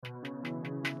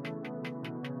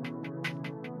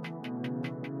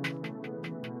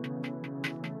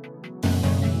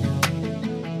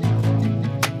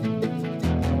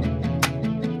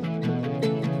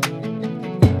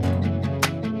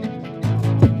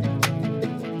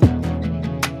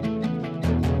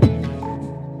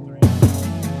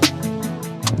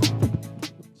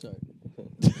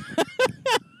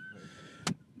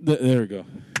There we go.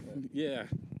 Yeah.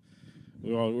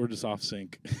 We're just off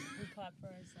sync. We clap for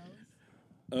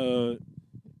ourselves.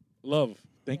 Love,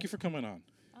 thank you for coming on.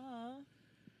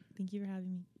 Thank you for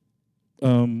having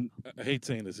me. I hate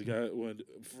saying this. You got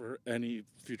for any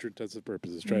future intensive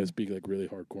purposes, try to speak like really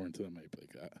hardcore into the mic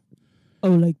like that.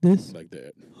 Oh, like this? Like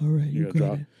that. All right, you gotta got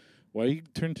drop. it. Why you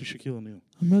turn to Shaquille O'Neal?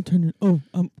 I'm not turning.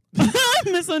 I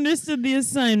misunderstood the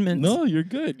assignment. No, you're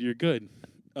good. You're good.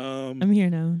 I'm here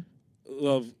now.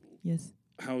 Love, Yes.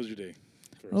 how was your day?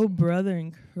 First Oh, off? brother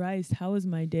in Christ, how was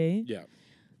my day? Yeah.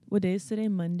 What day is today?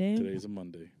 Monday. Today's a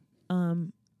Monday.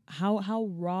 How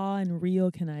raw and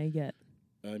real can I get?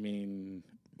 I mean,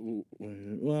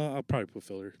 well, I'll probably put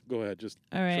filler. Go ahead. Just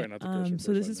All try right. not to curse for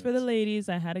So this 45 is for the minutes. ladies.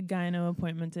 I had a gyno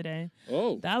appointment today.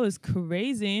 Oh. That was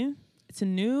crazy. It's a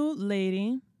new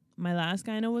lady. My last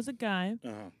gyno was a guy.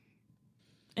 Uh-huh.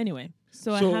 Anyway,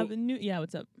 so I So- have a new. Yeah,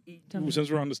 what's up? Tell me.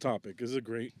 Since we're on this topic, this is a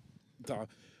great topic.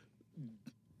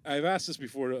 I've asked this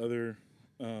before to other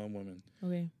women.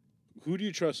 Okay. Who do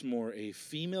you trust more, a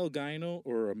female gyno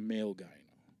or a male gyno?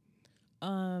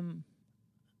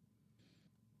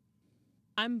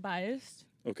 I'm biased.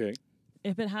 Okay.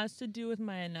 If it has to do with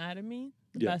my anatomy,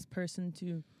 the Yeah. best person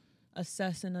to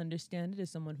assess and understand it is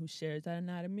someone who shares that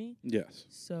anatomy. Yes.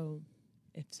 So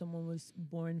if someone was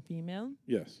born female,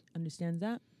 Yes. understands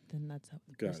that, then that's the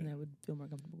Got person it. I would feel more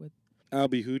comfortable with.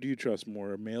 Albie, who do you trust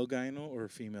more, a male gyno or a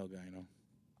female gyno?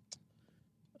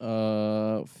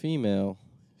 Female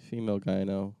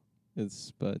gyno.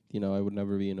 But I would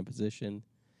never be in a position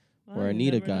where I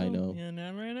need a gyno. You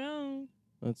never know.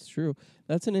 That's true.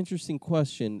 That's an interesting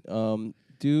question.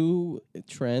 Do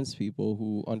trans people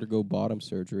who undergo bottom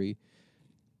surgery,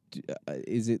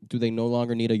 do they no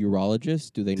longer need a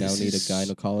urologist? Do they now This need a is-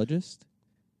 gynecologist?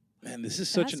 Man, this is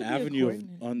It such has an to be a avenue of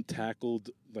coordinate. untackled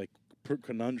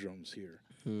conundrums here.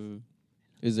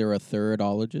 Is there a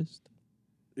thirdologist?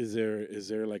 Is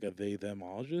there like a they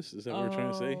themologist? Is that what we're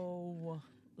trying to say? Oh,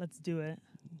 let's do it.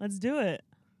 Let's do it.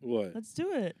 What? Let's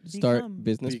do it. Start Become.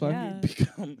 business Be- plan? Yeah.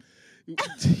 Become.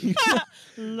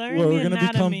 Learn Well, the we're gonna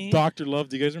anatomy. become Dr. Love.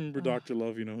 Do you guys remember Oh. Dr.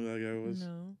 Love? You know who that guy was?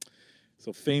 No.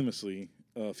 So famously,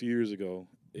 a few years ago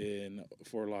in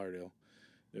Fort Lauderdale,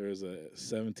 there was a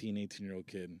 17, 18-year-old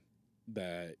kid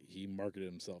that he marketed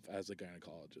himself as a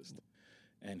gynecologist.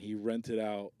 And he rented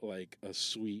out like a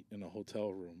suite in a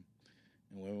hotel room.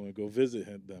 And when we would go visit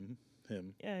him,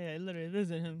 Yeah, literally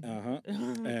visit him.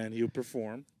 and he would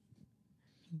perform.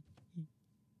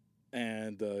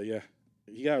 And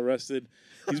he got arrested.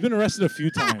 He's been arrested a few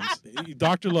times.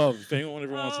 Dr. Love, if anyone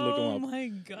ever wants to look him Oh up. my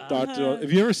God. Dr. Love.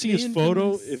 If you ever see his The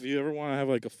photo, infamous- if you ever want to have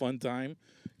like a fun time,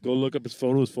 go look up his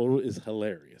photo. His photo is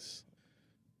hilarious.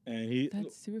 And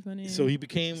That's super funny. so he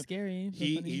became scary. but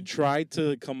he funny. tried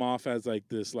to come off as like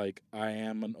this, like, I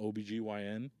am an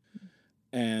OBGYN.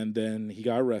 And then he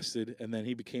got arrested, and then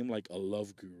he became like a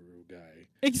love guru guy.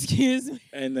 Excuse me.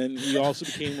 And then he also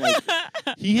became like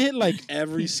he hit like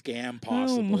every scam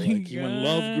possible. my Like he went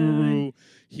love God. guru.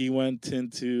 He went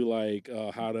into like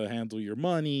how to handle your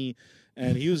money,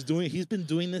 and he's been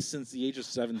doing this since the age of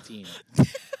 17.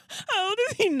 How old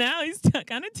is he now? He's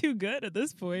kind of too good at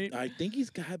this point. I think he's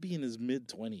got to be in his mid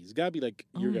 20s. He's got to be like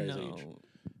your guys' no. age,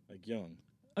 like young.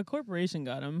 A corporation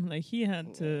got him. Like he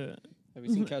had to. Have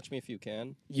you seen Catch Me If You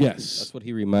Can? Yes, That's what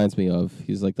he reminds me of.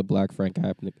 He's like the Black Frank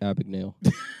Abagnale.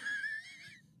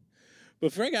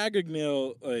 but Frank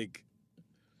Abagnale, like,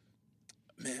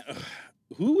 man,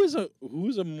 who is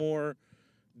a more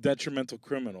detrimental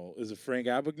criminal? Is it Frank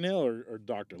Abagnale or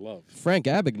Dr. Love? Frank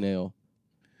Abagnale.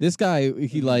 This guy,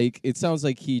 it sounds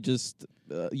like he just,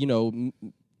 he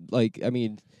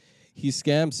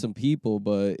scammed some people,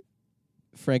 but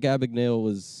Frank Abagnale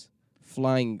was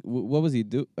flying. What was he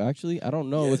do? Actually, I don't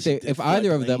know Yes, he did if fly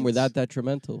either of them were planes. that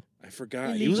detrimental. I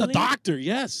forgot. He was a Illegally? doctor.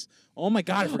 Yes. Oh my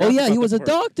God. I forgot Oh yeah, about he was that a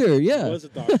part. doctor. He Yeah. was a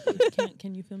doctor.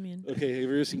 Can you fill me in? Okay. Have you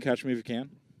ever seen Catch Me If You Can?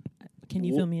 Can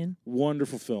you Wha- fill me in?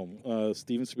 Wonderful film.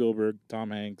 Steven Spielberg, Tom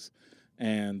Hanks,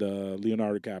 and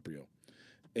Leonardo DiCaprio.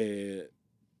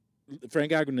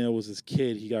 Frank Abagnale was this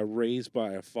kid. He got raised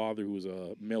by a father who was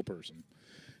a male person.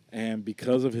 And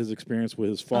because of his experience with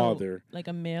his father, Like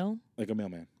a male? like a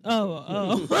mailman.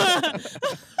 Oh.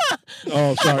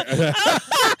 Oh, sorry.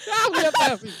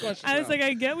 I was like,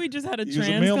 I get we just had a He was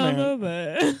a trans mailman. combo,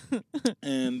 but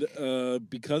And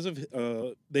because of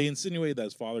they insinuate that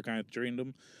his father kind of trained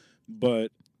him,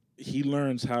 but he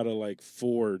learns how to like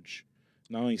forge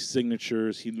not only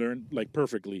signatures, he learned like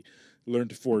perfectly, learned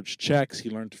to forge checks, he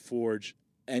learned to forge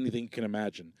anything you can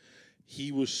imagine.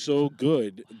 He was so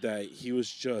good that he was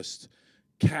just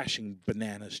cashing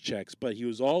bananas checks, but he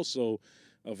was also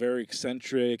a very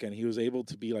eccentric, and he was able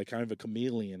to be like kind of a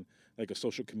chameleon like a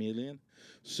social chameleon.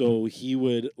 So he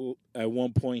would, at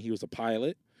one point, he was a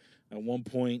pilot. At one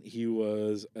point, he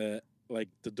was like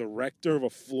the director of a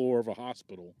floor of a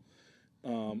hospital.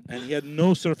 And he had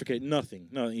no certificate, nothing.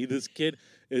 This kid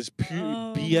is pure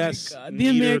BS. The meter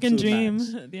American to the dream.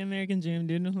 max. The American dream,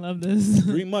 dude. Love this.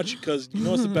 Pretty much, because you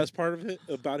know what's the best part of it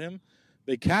about him?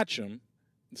 They catch him.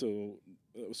 So,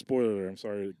 spoiler alert, I'm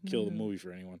sorry to kill the movie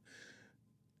for anyone.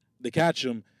 They catch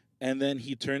him, and then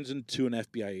he turns into an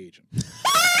FBI agent. No!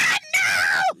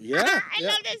 Yeah, I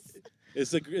love this.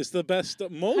 It's the best.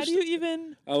 Most How do you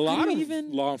even? a lot how do of you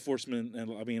even? law enforcement,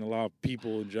 and I mean a lot of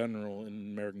people in general in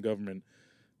the American government.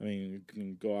 I mean, you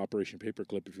can go Operation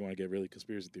Paperclip if you want to get really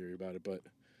conspiracy theory about it, but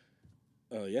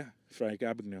yeah, Frank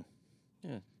Abagnale.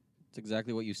 Yeah, it's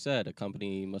exactly what you said. A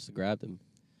company must have grabbed him.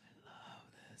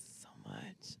 So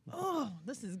much. Oh,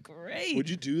 this is great. Would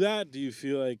you do that? Do you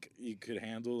feel like you could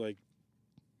handle like?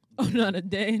 Oh, not a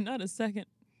day, not a second.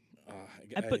 I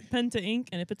I- put pen to ink,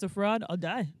 and if it's a fraud, I'll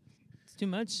die. It's too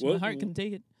much. My What- heart can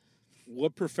take it.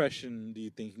 What profession do you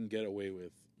think you can get away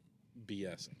with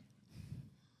BSing?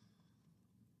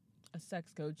 A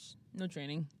sex coach, no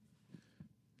training.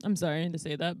 I'm sorry to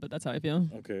say that, but that's how I feel.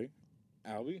 Okay,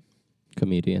 Albie.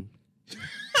 Comedian.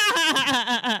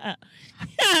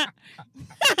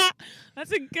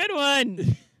 That's a good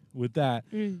one. With that,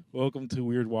 welcome to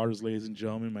Weird Waters, ladies and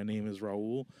gentlemen. My name is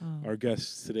Raul. Oh. Our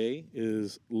guest today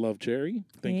is Love Cherry.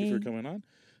 Thank you for Hey. coming on.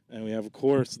 And we have, of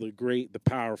course, the great, the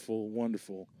powerful,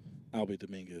 wonderful Albie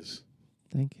Dominguez.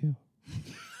 Thank you.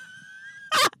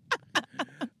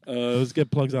 Let's get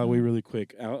plugs out of the way really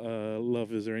quick.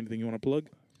 Love, is there anything you want to plug?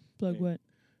 Plug what?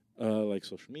 Like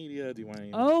social media? Do you want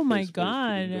any Oh my places people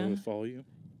can go God. to follow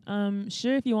you?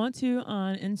 Sure, if you want to,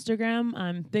 on Instagram,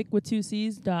 I'm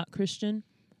thickwith2cs.christian,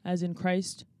 as in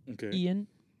Christ, Okay. Ian.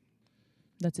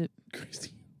 That's it.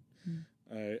 Christy.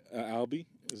 All right. Albie?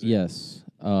 Is Yes.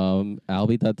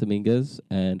 Albie Dominguez,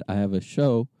 and I have a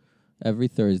show every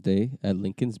Thursday at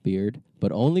Lincoln's Beard,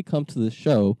 but only come to the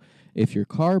show if your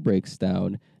car breaks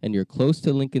down and you're close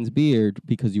to Lincoln's Beard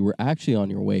because you were actually on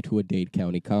your way to a Dade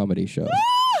County comedy show.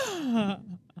 I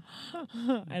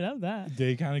love that.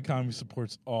 Dade County Comedy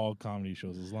supports all comedy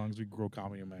shows as long as we grow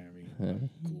comedy in Miami. I'm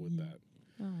cool with that.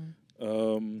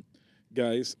 Oh.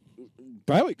 Guys,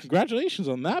 by the way, congratulations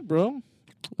on that, bro.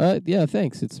 Yeah,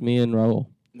 thanks. It's me and Raul.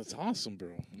 That's awesome, bro.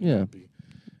 I'm Yeah. happy.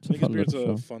 It's a Lincoln's fun Beard's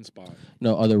little a show. fun spot.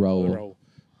 No, other Raul. Raul.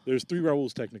 There's 3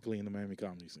 Rauls technically in the Miami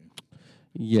comedy scene.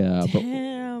 Yeah, but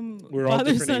Damn. We're all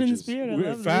Father, different Son, and ages. Spirit. I In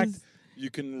love fact, this. you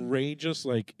can range us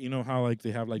like, you know how like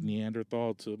they have like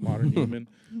Neanderthal to modern human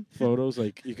photos?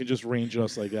 Like you can just range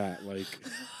us like that. Like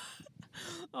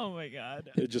Oh my God.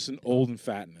 it's just an old and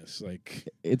fatness. Like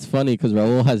it's funny because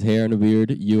Raul has hair and a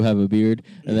beard, you have a beard,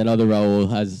 and then other Raul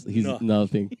he's No.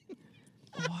 nothing.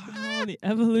 Wow, the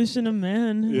evolution of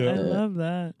man. Yeah. I love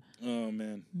that. oh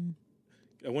man.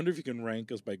 I wonder if you can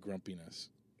rank us by grumpiness.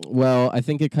 Well, I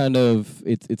think it's kind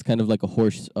of like a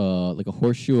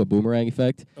horseshoe, a boomerang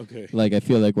effect. Okay. Like I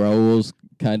feel like Raul's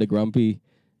kind of grumpy,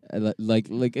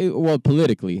 well,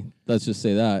 politically, let's just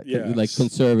say that. Yes. Like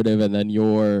conservative, and then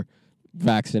you're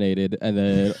vaccinated, and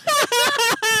then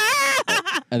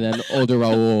and then older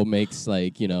Raul makes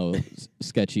like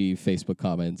sketchy Facebook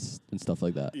comments and stuff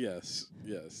like that. Yes.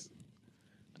 Yes.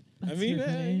 I That's mean, so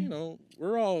funny.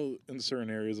 we're all in certain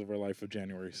areas of our life of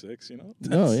January 6th,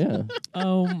 Oh yeah.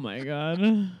 Oh my God.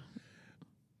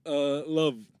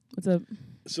 Love. What's up?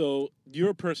 So you're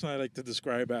a person I like to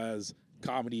describe as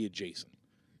comedy adjacent.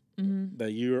 Mm-hmm.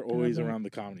 That you're always that. around the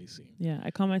comedy scene. Yeah, I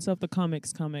call myself the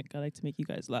comics comic. I like to make you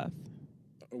guys laugh.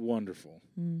 Wonderful.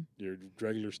 Mm. You're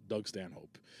regular Doug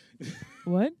Stanhope.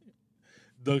 What?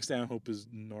 Doug Stanhope is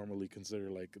normally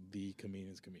considered like the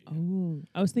comedian's comedian. Oh,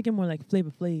 I was thinking more like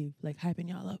Flavor Flav, like hyping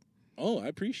y'all up. Oh, I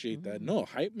appreciate that. No,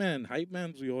 hype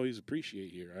mans we always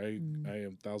appreciate here. I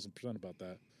am 1,000% about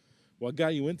that. What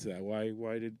got you into that? Why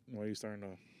are you starting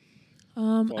to? I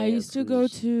our used to go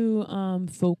cruise. to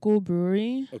Focal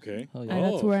Brewery. Okay. Hell And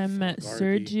yeah. that's where I met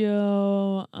Arky.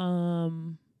 Sergio.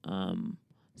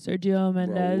 Sergio Raul used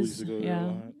Mendez. to go there a Yeah,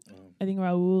 lot. I think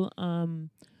Raul.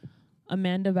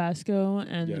 Amanda Vasco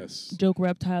and Yes. Joke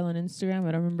Reptile on Instagram.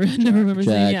 I don't remember. I never remember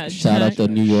saying. Jack, Yeah, shout out Jack. the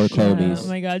New York Shout out. homies. Oh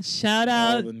my God! Shout All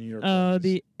out. the New York Oh, homies.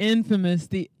 the infamous.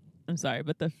 I'm sorry,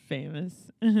 but the famous.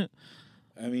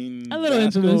 I mean, A little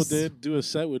Vasco infamous. did do a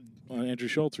set with Andrew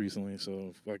Schultz recently,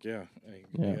 so fuck yeah,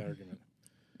 Yeah. argument.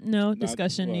 No Not-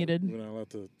 discussion well, needed. We're not allowed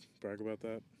to brag about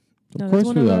that. No, Of that's course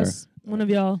one we of are. us. One of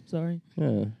y'all. Sorry.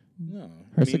 Yeah. No,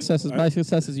 Her success is my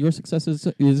success. Is your success is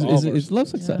All of our is love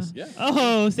success. success. Yeah.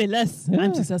 Oh, say less. Yeah.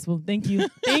 I'm successful. Thank you.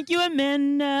 Thank you,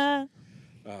 Amanda.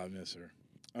 I miss her.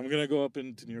 I'm gonna go up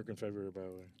into New York in February. By the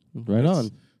way, Right That's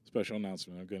on. Special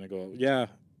announcement. I'm gonna go. Yeah,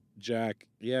 Jack.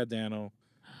 Yeah, Dano.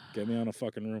 Get me on a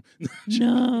fucking room.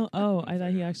 No. Oh, I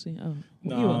thought he actually. Oh,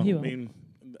 No, he will. He I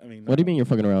will. mean, What do you mean you're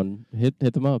fucking around? Hit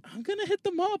them up. I'm gonna hit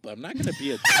them up. I'm not gonna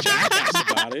be a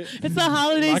jackass about it. It's a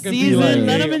holiday not gonna be season. like, Let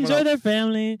hey, them I'm enjoy gonna- their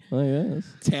family. Oh yes.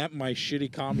 Tamp my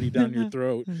shitty comedy down your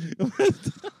throat.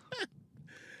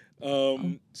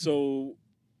 So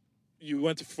you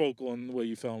went to Focal and what,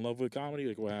 you fell in love with comedy?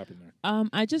 Like, what happened there?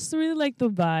 I just really like the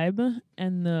vibe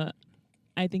and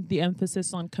I think the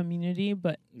emphasis on community,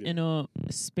 but Yeah. in a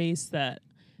space that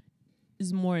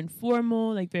is more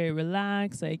informal, like very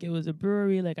relaxed. Like it was a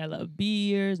brewery. Like I love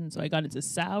beers, and so I got into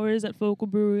sours at Focal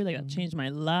Brewery. Like that changed my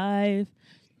life.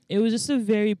 It was just a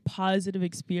very positive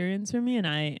experience for me, and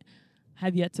I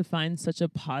have yet to find such a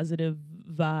positive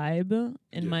vibe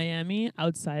in Yeah. Miami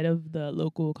outside of the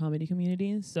local comedy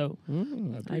community. So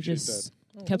Mm. I appreciate just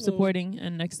that. kept hello, supporting,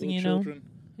 and next thing you little know, children.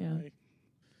 yeah. Hi.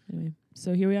 Anyway,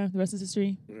 so here we are. The rest is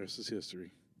history. The rest is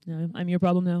history. Yeah, I'm your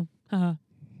problem now. Haha.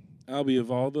 Albie,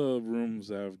 of all the rooms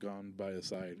that have gone by the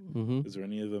side, Mm-hmm. is there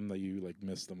any of them that you like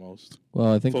miss the most?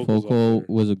 Well, I think Focal's up Focal there.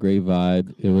 was a great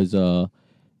vibe. It was a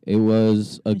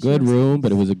I good should- room,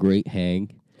 but it was a great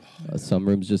hang. Some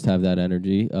rooms just have that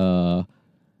energy.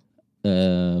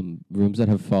 Rooms that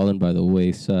have fallen by the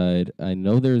wayside. I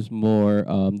know there's more.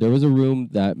 There was a room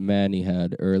that Manny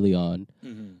had early on.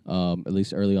 Mm-hmm. At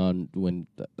least early on when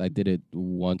I did it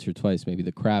once or twice, maybe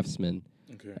the Craftsman.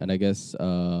 Okay. And I guess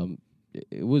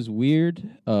it was weird.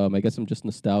 I guess I'm just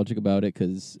nostalgic about it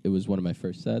because it was one of my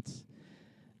first sets.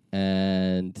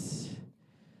 And,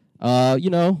 I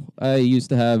used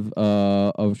to have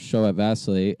a show at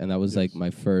Vacillate, and that was like Yes. my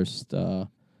first.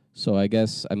 So I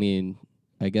guess I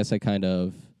kind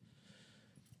of,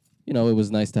 it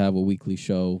was nice to have a weekly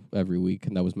show every week,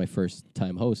 and that was my first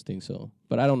time hosting. So,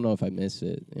 but I don't know if I miss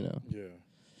it, Yeah.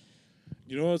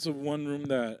 You know, it's a one room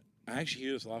that I actually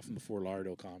hear this a lot from the Fort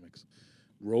Lauderdale comics.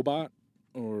 Robot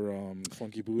or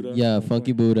Funky Buddha. Yeah, at one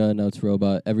Funky point. Buddha, now it's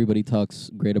Robot. Everybody talks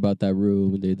great about that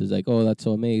room. They're like, oh, that's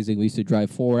so amazing. We used to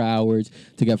drive 4 hours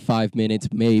to get 5 minutes,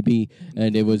 maybe,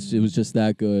 and it was just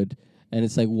that good. And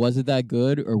it's like, was it that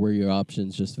good, or were your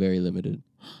options just very limited?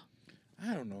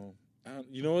 I don't know.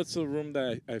 You know, it's a room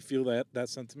that I feel that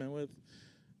sentiment with.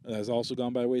 Has also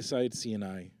gone by wayside.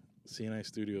 CNI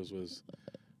Studios was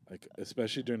like,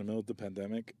 especially during the middle of the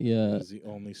pandemic. Yeah. It was the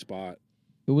only spot.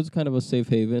 It was kind of a safe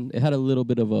haven. It had a little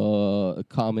bit of a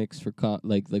comics for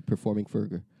like performing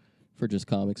for just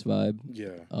comics vibe.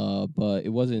 Yeah. But it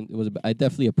wasn't. I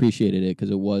definitely appreciated it because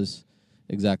it was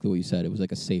exactly what you said. It was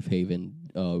like a safe haven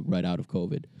right out of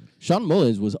COVID. Sean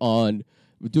Mullins was on.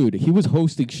 Dude, he was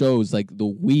hosting shows like the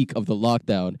week of the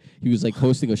lockdown. He was like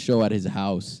hosting a show at his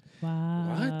house. Wow.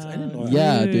 What? I didn't know that.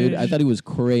 Yeah, dude. I thought he was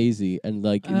crazy. And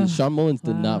like Sean Mullins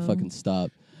did not wow. fucking stop.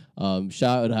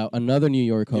 Shout out another New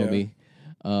York Yeah. homie.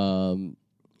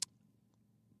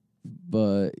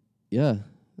 But yeah,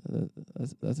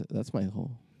 that's my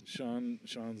whole.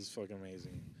 Sean's fucking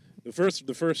amazing. The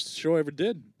first show I ever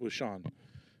did was Sean.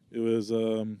 It was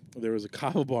there was a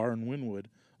kava bar in Wynwood,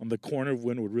 on the corner of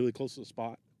Wynwood, really close to the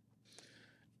spot.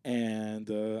 And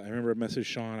I remember I messaged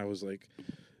Sean. I was like,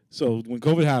 so when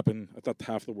COVID happened, I thought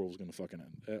half the world was gonna fucking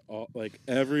end. Like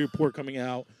every report coming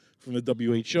out from the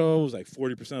WHO was like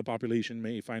 40% of the population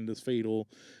may find this fatal.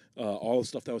 All the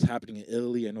stuff that was happening in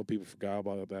Italy, I know people forgot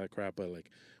about that crap, but like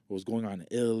what was going on in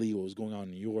Italy, what was going on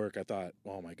in New York, I thought,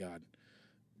 oh my God,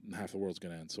 half the world's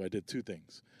gonna end. So I did two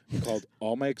things. I called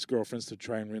all my ex-girlfriends to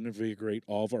try and reinvigorate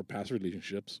all of our past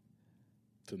relationships,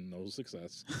 to no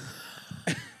success.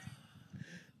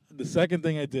 The second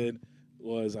thing I did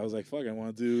was I was like, fuck, I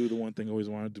want to do the one thing I always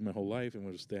wanted to do my whole life, and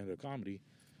was stand-up comedy.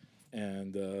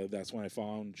 And that's when I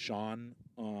found Sean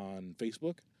on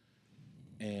Facebook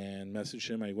and messaged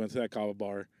him. I went to that kava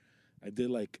bar. I did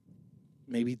like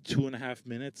maybe 2.5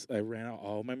 minutes. I ran out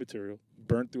all my material,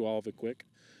 burnt through all of it quick.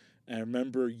 And I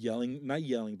remember yelling, not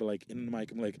yelling, but like in the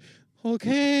mic, I'm like,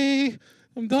 okay,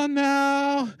 I'm done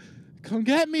now. Come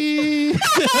get me.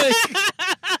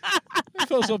 I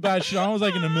felt so bad. Sean was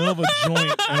like in the middle of a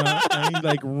joint and he's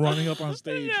like running up on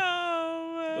stage.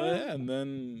 But yeah, and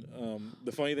then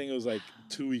the funny thing was like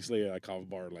 2 weeks later, that kava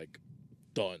bar like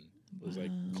done. It was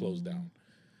like closed down.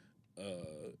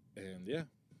 And yeah,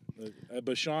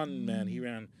 but Sean, man, he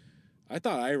ran. I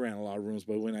thought I ran a lot of rooms,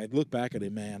 but when I look back at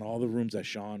it, man, all the rooms that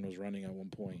Sean was running at one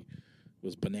point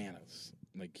was bananas.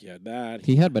 Like he had that.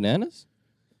 He had bananas?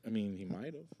 I mean, he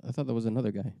might have. I thought that was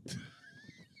another guy.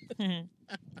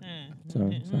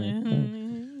 Sorry.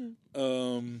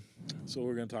 So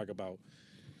we're gonna talk about.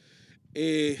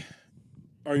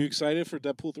 Are you excited for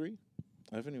Deadpool 3?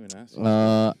 I haven't even asked.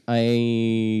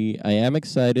 I am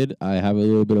excited. I have a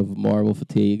little bit of Marvel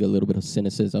fatigue, a little bit of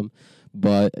cynicism,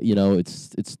 but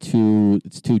it's too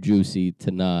juicy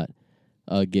to not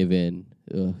give in.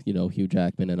 Hugh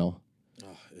Jackman and all.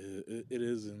 It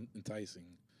is enticing.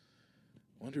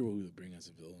 Wonder what we would bring as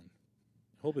a villain.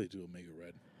 Hope they do Omega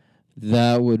Red.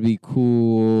 That would be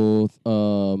cool.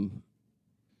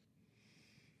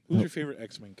 Who's your favorite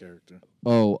X-Men character?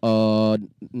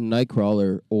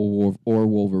 Nightcrawler or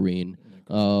Wolverine.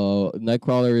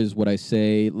 Nightcrawler is what I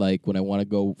say, like, when I want to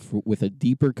go with a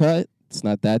deeper cut. It's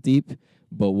not that deep,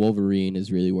 but Wolverine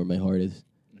is really where my heart is.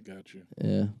 I got you.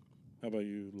 Yeah. How about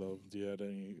you, Love? Do you have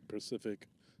any Pacific?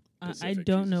 I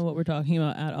don't know what we're talking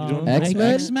about at all. don't know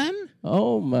X-Men? X-Men?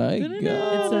 Oh my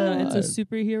god. It's a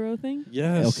superhero thing.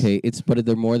 Yes. Okay, but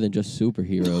they're more than just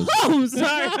superheroes. Oh, I'm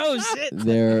sorry. Oh shit.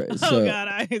 They're Oh god,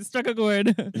 I struck a chord.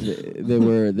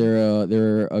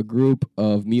 they're a group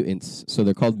of mutants. So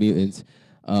they're called mutants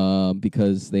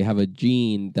because they have a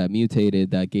gene that mutated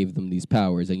that gave them these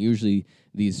powers, and usually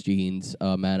these genes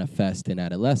manifest in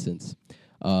adolescence.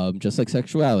 Just like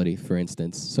sexuality, for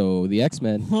instance. So the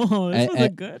X-Men Oh, this was a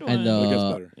good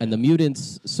one. and the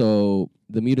mutants. So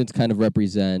the mutants kind of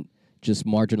represent just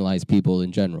marginalized people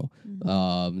in general.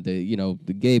 The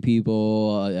gay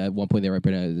people. At one point, they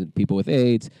represented people with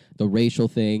AIDS. The racial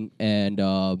thing, and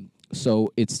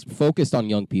so it's focused on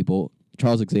young people.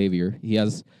 Charles Xavier, he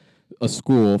has a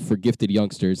school for gifted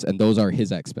youngsters, and those are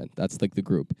his X-Men. That's like the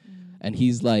group, and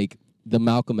he's like the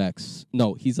Malcolm X.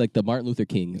 No, he's like the Martin Luther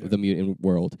King of the mutant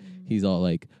world. He's all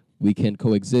like, we can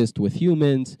coexist with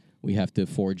humans. We have to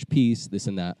forge peace, this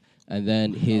and that. And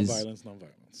then his Non-violence.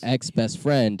 ex-best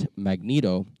friend,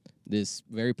 Magneto, this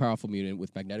very powerful mutant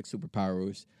with magnetic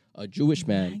superpowers, a Jewish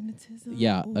man. Magnetism.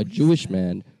 Yeah, Oh, a Jewish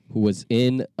man who was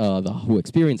in who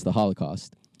experienced the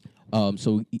Holocaust.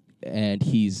 And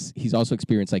he's also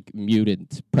experienced like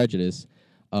mutant prejudice.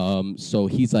 So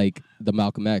he's like the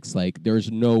Malcolm X. Like,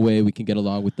 there's no way we can get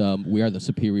along with them. We are the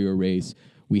superior race.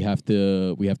 We have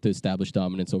to establish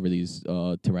dominance over these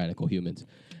tyrannical humans.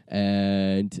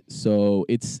 And so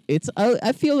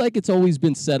I feel like it's always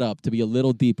been set up to be a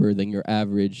little deeper than your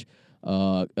average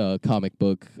comic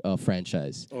book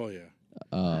franchise. Oh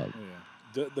yeah.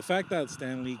 The fact that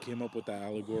Stan Lee came up with that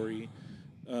allegory,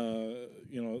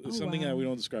 something that we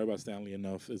don't describe about Stan Lee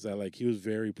enough is that, like, he was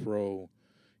very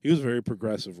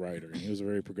progressive writer, and he was a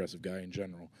very progressive guy in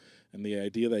general. And the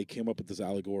idea that he came up with this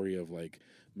allegory of, like,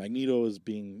 Magneto as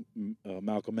being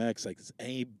Malcolm X, like,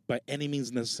 by any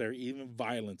means necessary, even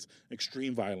violence,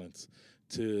 extreme violence,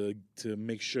 to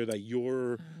make sure that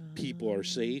your people are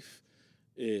safe.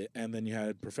 And then you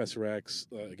had Professor X,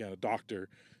 again, a doctor,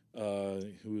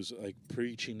 who's like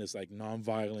preaching this like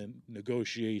nonviolent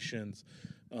negotiations,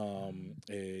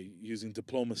 using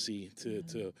diplomacy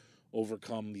to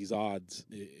overcome these odds.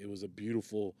 It was a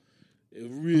beautiful,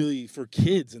 really for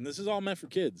kids, and this is all meant for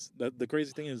kids. The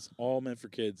crazy thing is all meant for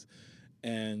kids.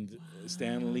 And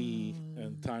Stan Lee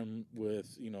and time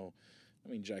with,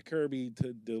 Jack Kirby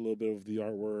did a little bit of the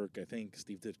artwork. I think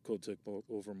Steve Ditko took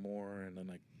over more, and then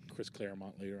like Chris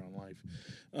Claremont later on life.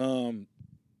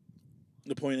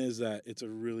 The point is that it's a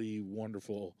really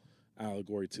wonderful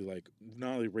allegory to, like,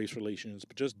 not only race relations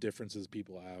but just differences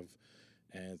people have,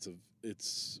 and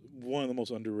it's one of the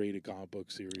most underrated comic book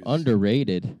series.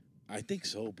 Underrated? I think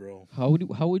so, bro.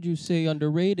 How would you say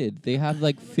underrated? They have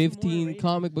like 15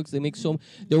 comic books. They make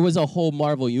there was a whole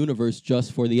Marvel universe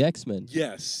just for the X-Men.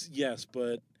 Yes,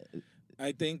 but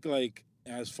I think, like,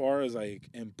 as far as like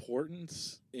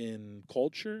importance in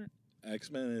culture,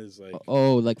 X-Men is like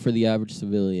like for the average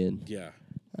civilian. Yeah.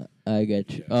 I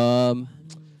get you.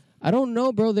 I don't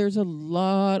know, bro. There's a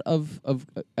lot of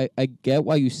I get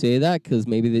why you say that, because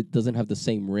maybe it doesn't have the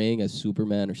same ring as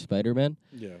Superman or Spider-Man.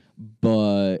 Yeah.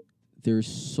 But there's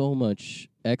so much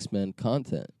X-Men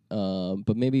content.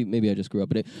 But maybe I just grew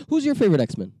up in it. Who's your favorite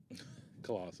X-Men?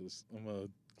 Colossus. I'm a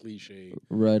cliche.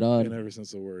 Right on. And ever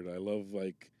since the word, I love,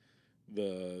 like,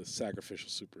 the sacrificial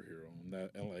superhero,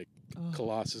 and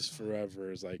Colossus forever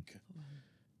is like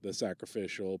the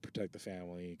sacrificial, protect the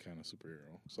family kind of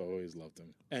superhero. So I always loved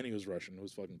him, and he was Russian. It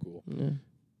was fucking cool. Yeah.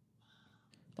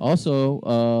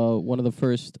 Also, one of the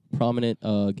first prominent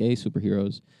gay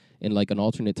superheroes in like an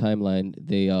alternate timeline.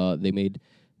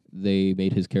 They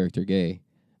made his character gay.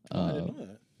 I didn't know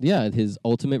that. Yeah, his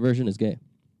ultimate version is gay.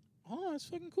 Oh, that's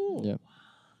fucking cool. Yeah.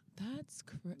 That's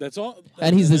crazy. That's all.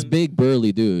 And he's this big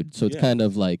burly dude, so it's Yeah. kind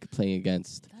of like playing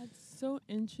against. That's so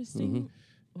interesting.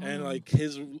 And Wow. like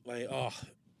his, like, oh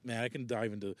man, I can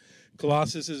dive into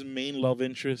Colossus's main love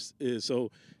interest is,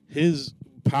 so his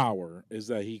power is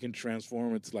that he can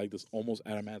transform into like this almost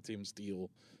adamantium steel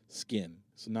skin.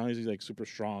 So now he's like super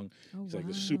strong. Oh, He's like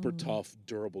a super wow. tough,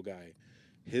 durable guy.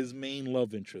 His main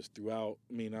love interest throughout,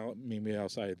 maybe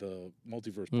outside the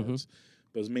multiverse parts,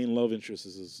 but his main love interest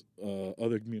is this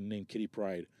other mutant named Kitty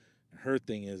Pryde. Her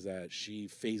thing is that she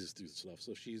phases through stuff,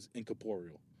 so she's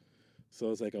incorporeal. So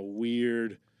it's like a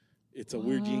weird, it's a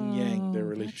weird yin yang their Wow,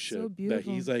 that's so relationship. That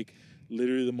beautiful. he's like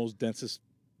literally the most densest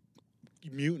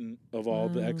mutant of all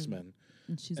the Wow. X-Men,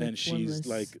 And she's and she's formless.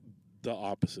 like the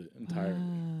opposite entirely.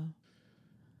 Wow.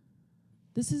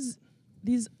 This is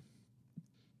these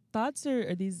thoughts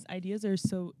or these ideas are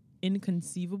so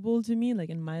inconceivable to me, like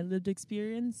in my lived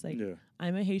experience. Like Yeah,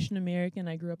 I'm a Haitian American.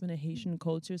 I grew up in a Haitian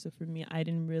culture, so for me, I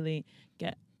didn't really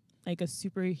get like a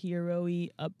superhero-y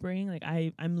upbringing. Like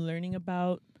I'm learning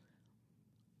about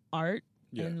art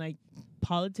yeah, and like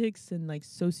politics and like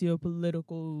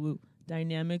socio-political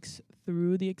dynamics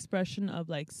through the expression of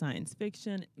like science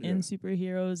fiction and Yeah.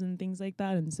 superheroes and things like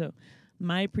that. And so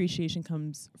my appreciation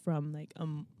comes from like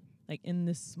in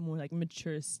this more like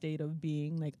mature state of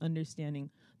being, like understanding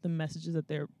the messages that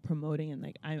they're promoting. And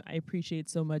like I appreciate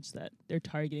so much that they're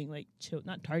targeting like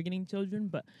not targeting children,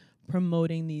 but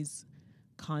promoting these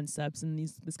concepts and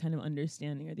this kind of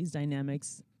understanding or these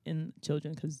dynamics in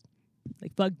children, because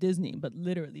like fuck Disney, but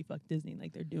literally fuck Disney,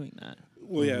 like they're doing that.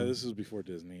 well, yeah, this is before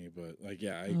Disney, but like,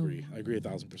 yeah, I agree. I agree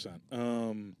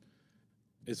 1,000%.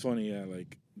 It's funny, yeah,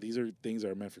 like these are things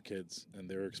that are meant for kids, and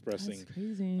they're expressing. That's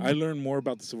crazy. I learned more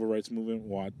about the civil rights movement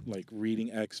like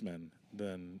reading X-Men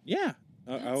than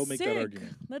I'll make that sick.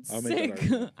 argument. That's I'll make that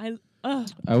sick.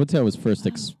 argument. I would say I was first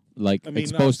I mean,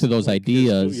 exposed to not those like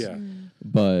ideas, yeah.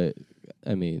 but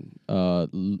I mean, I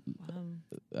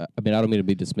don't mean to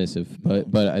be dismissive,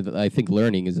 but I think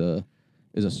learning is a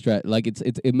strat. Like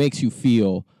it makes you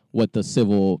feel what the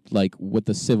civil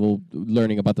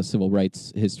learning about the civil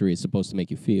rights history is supposed to make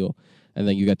you feel, and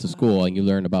then you get to school and you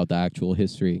learn about the actual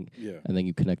history, Yeah. and then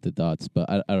you connect the dots. But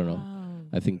I don't know. Wow.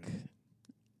 I think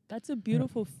That's a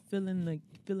beautiful filling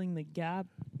the gap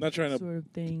Not trying to. sort of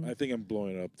thing. I think I'm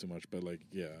blowing it up too much, but like,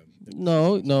 yeah.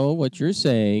 no. What you're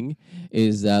saying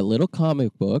is that little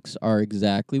comic books are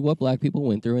exactly what black people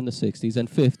went through in the 60s and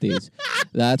 50s.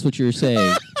 That's what you're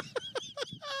saying.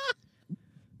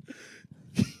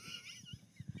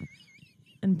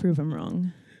 And prove I'm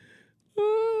wrong.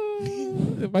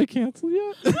 Am I canceled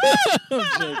yet?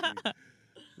 I'm joking.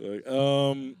 Like,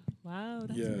 Wow,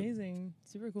 that's Yeah. amazing.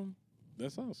 Super cool.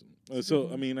 that's awesome.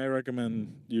 So, I mean, I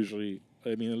recommend usually.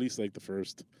 I mean, at least like the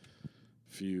first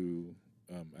few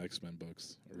X-Men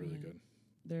books are really Right. good.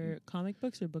 They're comic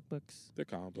books or book books? They're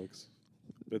comic books,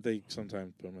 but they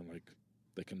sometimes put them in like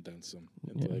they condense them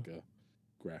into Yeah. like a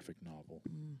graphic novel.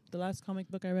 The last comic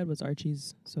book I read was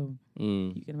Archie's, so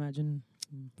you can imagine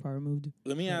far removed.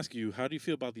 Let me Yeah. ask you, how do you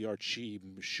feel about the Archie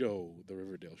show, the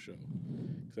Riverdale show?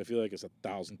 Because I feel like it's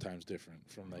 1,000 times different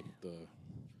from like the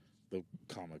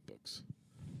comic books.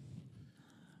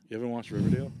 You haven't watched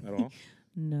Riverdale at all?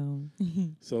 No.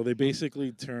 So they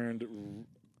basically turned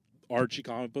Archie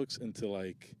comic books into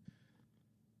like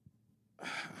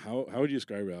how would you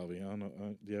describe it, Albie? I don't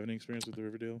know. Do you have any experience with the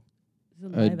Riverdale? Is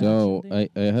it I live don't. action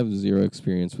thing? I have zero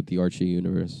experience with the Archie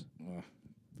universe.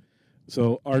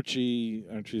 So Archie's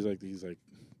like these like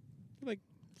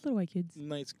Little white kids.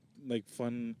 nice, like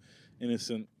fun,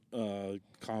 innocent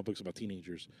comic books about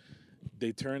teenagers.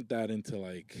 They turned that into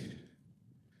like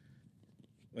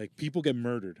people get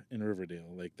murdered in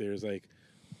Riverdale. Like there's like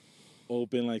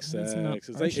open like Oh, it's not sex.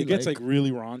 It's like it gets like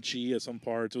really raunchy at some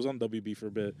parts. It was on WB for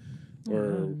a bit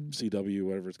or CW,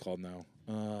 whatever it's called now.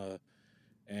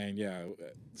 And yeah,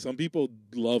 some people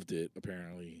loved it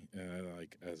apparently.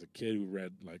 Like as a kid who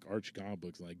read like Archie comic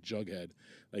books, like Jughead,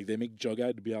 like they make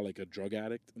Jughead to be like a drug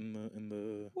addict in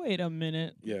the Wait a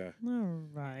minute. yeah. All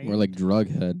right. More like drug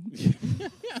head.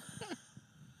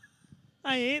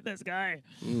 I hate this guy.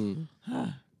 Mm.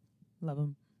 Love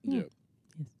him. Yeah. Yes.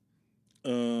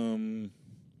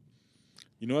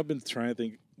 You know, I've been trying to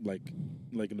think like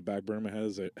in the back burner.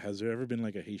 Has there ever been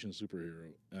like a Haitian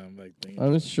superhero? Like thinking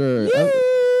I'm sure.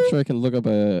 I'm sure I can look up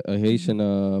a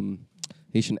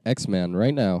Haitian X-Man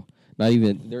right now. Not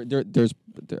even there's.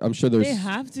 I'm sure there's. They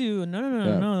have to.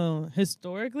 No. Yeah.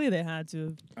 Historically, they had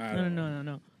to. I No. don't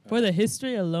know. For the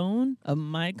history alone of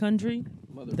my country,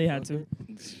 they had to.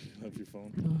 Have your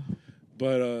phone.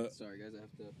 But Sorry, guys. I have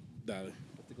dale.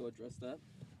 to go address that.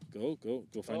 Go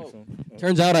find your Oh. phone. Oh.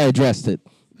 Turns out I addressed it.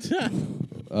 Yeah,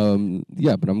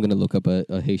 but I'm gonna look up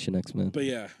a Haitian X-Man. But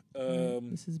yeah,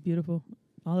 This is beautiful.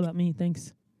 All about me.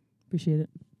 Thanks. Appreciate it.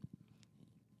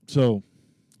 so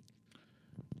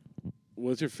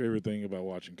what's your favorite thing about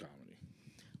watching comedy?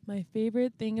 My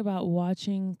favorite thing about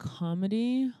watching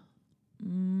comedy,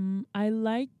 I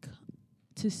like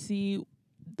to see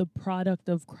the product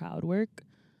of crowd work.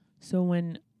 So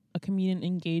when a comedian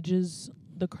engages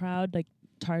the crowd, like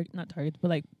not targets, but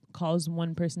like calls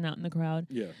one person out in the crowd,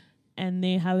 Yeah. and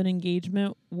they have an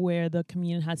engagement where the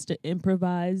comedian has to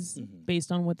improvise Mhm.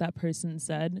 based on what that person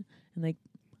said, and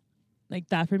like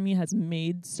that for me has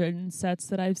made certain sets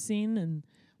that I've seen, and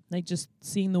like just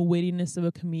seeing the wittiness of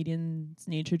a comedian's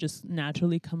nature just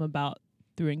naturally come about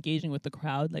through engaging with the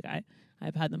crowd. Like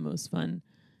I've had the most fun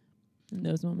in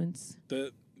those moments.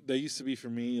 That used to be for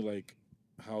me like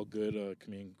how good a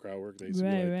comedian crowd work. They used to be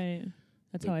Right, like right.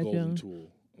 That's the how I golden feel.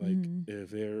 tool. Like Mhm. if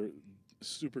they're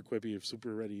super quippy, if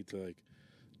super ready to like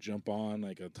jump on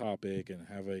like a topic and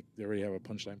have like they already have a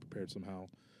punchline prepared somehow.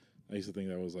 I used to think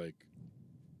that was like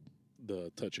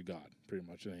the touch of God, pretty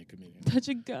much in any comedian. Touch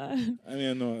of God. I mean,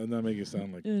 I know I'm not making it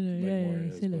sound like Yeah, more yeah, it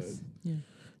is, say but, less. Yeah.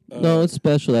 No, it's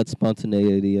special, that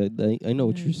spontaneity. I know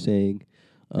what Yeah. you're saying.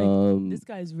 This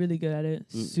guy's really good at it.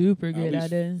 Mm. Super good Albie's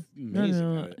at it. amazing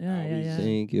No, at it. yeah, Albie's yeah.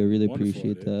 Thank you. I really wonderful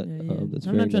appreciate at it. that. Yeah, yeah. That's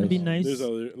I'm very not trying to be nice. nice. There's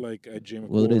other like Jay McCord,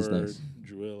 Well, it is nice.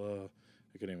 Drilla.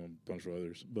 I could name a bunch of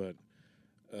others, but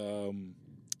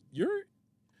you're,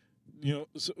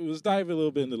 so let's dive a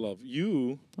little bit into love.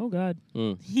 You Oh God.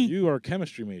 you are a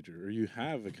chemistry major, or you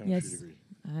have a chemistry Yes. degree.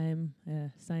 I'm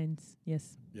science.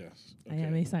 Yes, Yes, I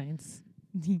am a science.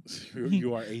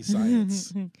 You are a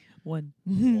science. One.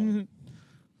 One.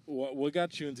 What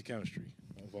got you into chemistry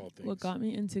of all things? What got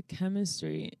me into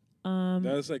chemistry?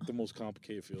 That is like the most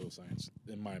complicated field of science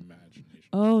in my imagination.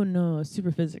 Oh no,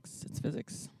 super physics. It's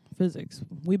physics. Physics.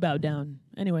 We bow down.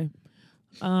 Anyway,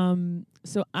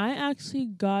 so I actually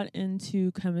got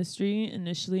into chemistry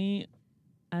initially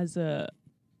as a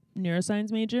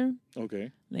neuroscience major.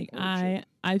 Okay. Like Oh, shit.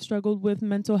 I've struggled with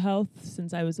mental health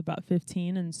since I was about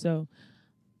 15, and so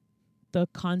the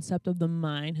concept of the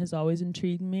mind has always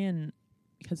intrigued me, and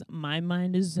because my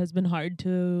mind has been hard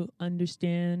to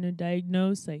understand or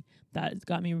diagnose, like that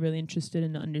got me really interested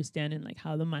in understanding like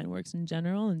how the mind works in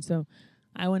general. And so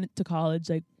I went to college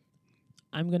like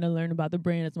I'm going to learn about the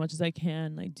brain as much as I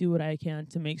can, like do what I can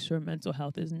to make sure mental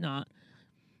health is not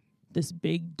this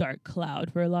big dark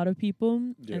cloud for a lot of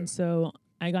people. Yeah. And so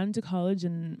I got into college,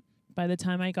 and by the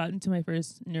time I got into my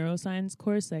first neuroscience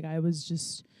course, like I was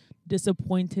just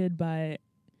disappointed by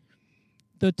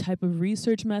the type of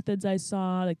research methods I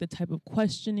saw, like the type of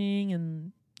questioning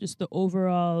and just the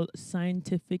overall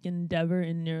scientific endeavor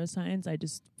in neuroscience. I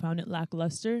just found it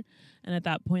lackluster. And at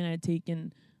that point I had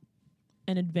taken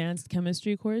an advanced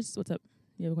chemistry course. What's up?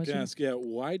 You have a question? Can I ask, yeah,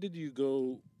 why did you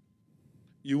go?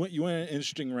 You went an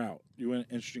interesting route. You went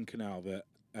an interesting canal that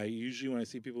I usually, when I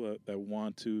see people that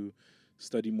want to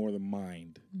study more the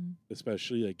mind,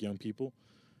 especially like young people,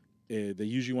 they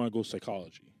usually want to go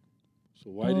psychology. So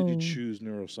why did you choose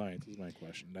neuroscience is my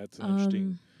question. That's an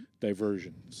interesting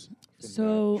divergence from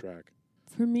so that track.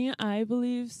 For me, I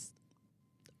believe,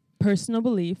 personal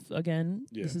belief, again,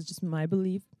 Yeah. this is just my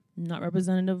belief, not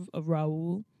representative of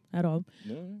Raul at all.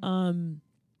 No.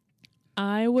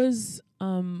 I was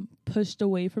pushed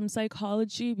away from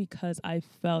psychology because I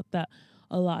felt that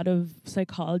a lot of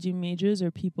psychology majors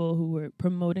or people who were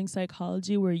promoting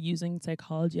psychology were using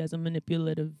psychology as a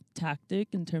manipulative tactic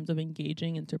in terms of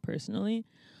engaging interpersonally.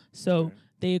 So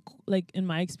they, like in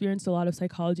my experience, a lot of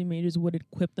psychology majors would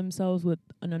equip themselves with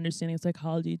an understanding of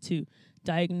psychology to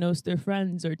diagnose their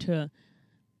friends or to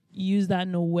use that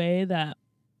in a way that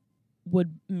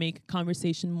would make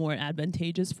conversation more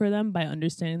advantageous for them by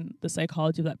understanding the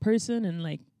psychology of that person. And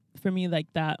like for me, like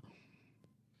that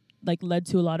like led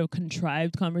to a lot of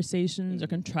contrived conversations or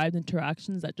contrived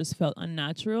interactions that just felt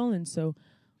unnatural. And so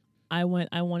I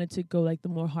wanted to go like the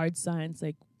more hard science,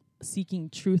 like seeking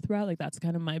truth route. Like that's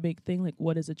kind of my big thing. Like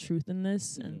what is a truth in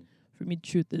this? And for me,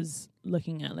 truth is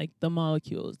looking at like the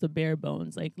molecules, the bare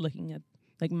bones, like looking at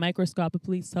like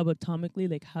microscopically,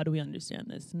 subatomically, like how do we understand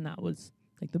this? And that was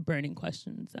like the burning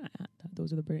questions that I had.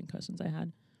 Those are the burning questions I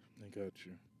had. I got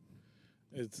you.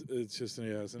 It's just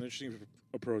it's an interesting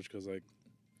approach because like,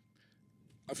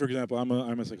 for example,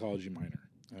 I'm a psychology minor.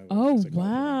 Oh psychology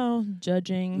wow,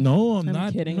 judging. No, I'm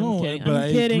not kidding, No, I'm kidding, but I'm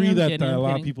I kidding, agree I'm that, kidding, a I'm lot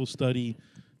of kidding. people study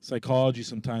psychology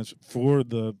sometimes for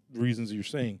the reasons that you're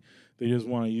saying. They just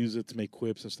want to use it to make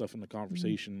quips and stuff in the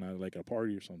conversation, at like a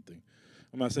party or something.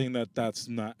 I'm not saying that that's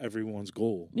not everyone's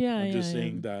goal. Yeah, I'm just yeah,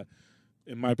 saying yeah. that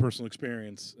in my personal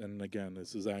experience, and again,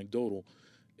 this is anecdotal.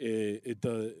 It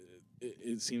does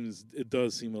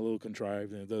seem a little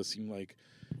contrived, and it does seem like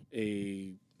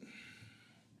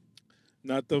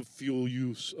not the full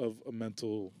use of a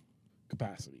mental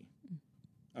capacity.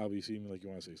 Albie, you seem like you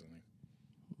want to say something.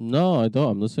 No, I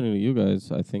don't. I'm listening to you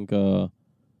guys. I think Did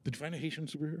you find a Haitian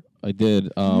superhero? I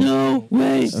did. No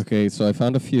way. Okay, so I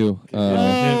found a few.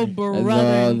 Oh, Hit me.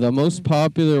 brother. The most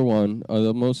popular one,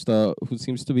 the most who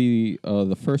seems to be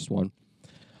the first one.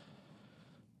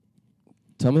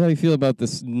 Tell me how you feel about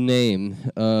this name,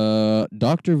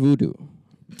 Dr. Voodoo.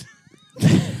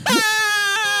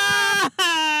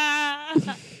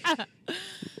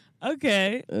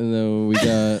 Okay. And then we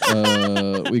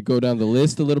got we go down the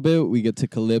list a little bit. We get to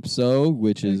Calypso,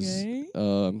 which is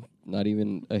Okay. not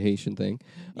even a Haitian thing.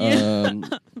 Yeah.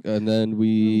 And then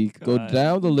we Oh, go God.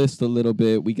 down the list a little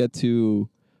bit. We get to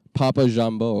Papa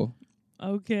Jambo.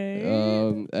 Okay.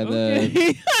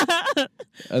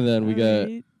 And then we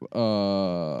Alright.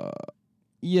 got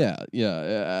yeah.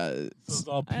 So it's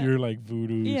all pure like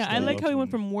voodoo. Yeah, I like stuff how he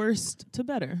went and- from worst to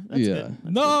better. That's Yeah. good.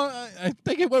 That's No, I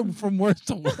think it went from worse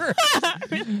to worse.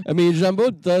 I mean, Jambo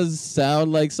does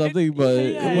sound like something, but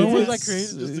Yeah, When was it's- that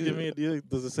created? Just to give me an idea.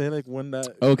 Does it say like when that?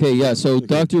 Okay, yeah. So Okay.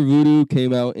 Dr. Voodoo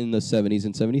came out in the 70s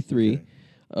in 73.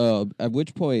 Okay. At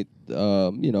which point,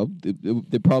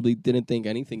 they probably didn't think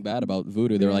anything bad about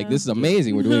voodoo. They were like, Yeah. "This is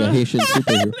amazing. We're doing a Haitian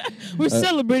superhero." We're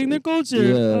celebrating their culture.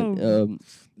 Yeah. Oh.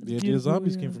 The idea Beautiful,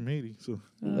 zombies yeah. came from Haiti. So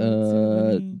That's so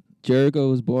funny. Jericho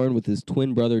was born with his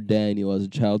twin brother Daniel as a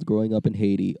child growing up in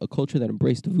Haiti, a culture that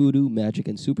embraced voodoo, magic,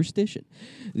 and superstition.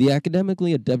 The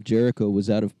academically adept Jericho was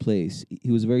out of place.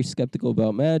 He was very skeptical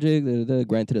about magic,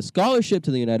 granted a scholarship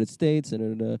to the United States,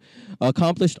 and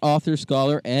accomplished author,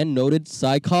 scholar, and noted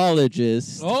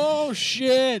psychologist. oh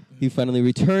shit! He finally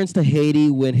returns to Haiti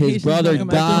when his Haitians brother talking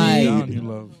about Down, died. you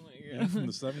love. Oh my Yeah, God. from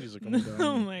the 70s are coming down.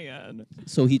 Oh my god.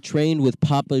 So he trained with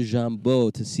Papa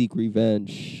Jambo to seek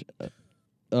revenge.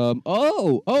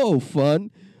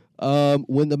 Fun.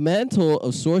 When the mantle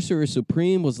of Sorcerer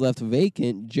Supreme was left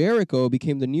vacant, Jericho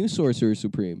became the new Sorcerer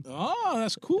Supreme. Oh,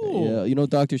 that's cool. Yeah, you know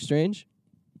Doctor Strange?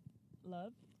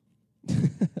 Love.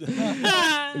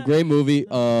 Great movie.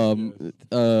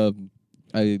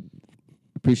 I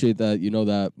appreciate that you know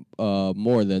that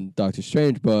more than Doctor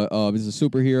Strange, but he's a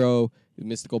superhero,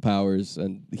 mystical powers,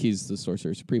 and he's the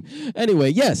Sorcerer Supreme. Anyway,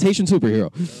 yes, Haitian superhero.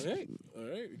 All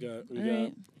right. We All got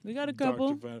right. We got a Dr.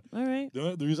 couple. Van- All right.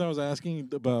 The reason I was asking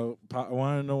about, I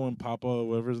want to know when Papa,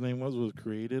 whatever his name was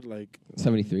created. Like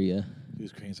 73, yeah. he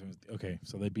was created. Okay,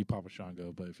 so they beat Papa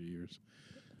Shango by a few years.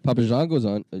 Papa Django's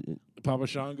on. Papa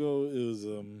Shango is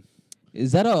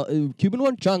Is that a Cuban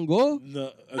one? Django?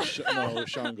 no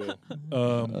Shango.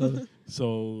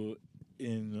 So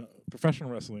in professional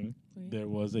wrestling, there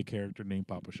was a character named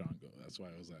Papa Shango. That's why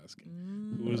I was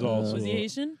asking. Who was also Was he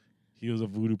Haitian? he was a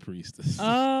voodoo priestess.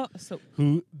 Oh, so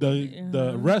Who the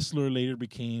Yeah. wrestler later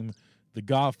became the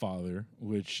Godfather,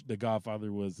 which the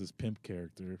Godfather was this pimp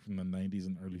character from the 90s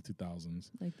and early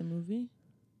 2000s. like the movie?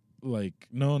 Like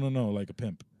no, like a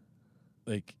pimp.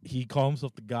 Like he called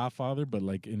himself the Godfather, but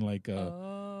like in like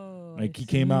I he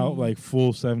came out see. like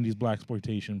full 70s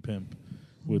blaxploitation pimp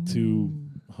with two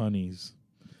honeys.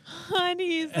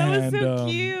 Honeys, that was And, so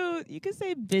cute. You can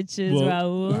say bitches,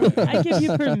 well- Raul. I give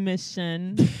you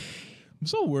permission. I'm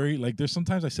so worried. Like there's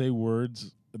sometimes I say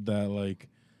words that like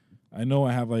I know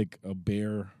I have like a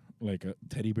bear, like a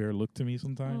teddy bear look to me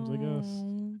sometimes, I guess.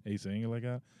 Aw. Hey, saying it like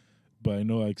that. But I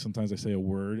know like sometimes I say a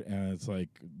word and it's like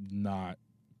not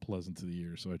pleasant to the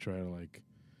ear, so I try to like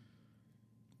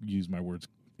use my words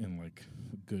in like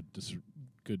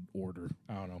good order.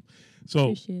 I don't know. So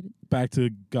Appreciate it. back to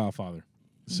Godfather.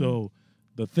 So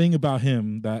the thing about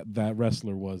him, that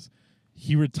wrestler, was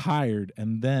he retired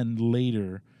and then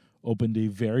later opened a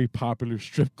very popular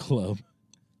strip club,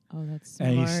 Oh, that's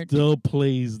and he smart. still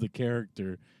plays the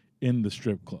character in the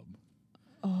strip club.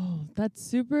 Oh, that's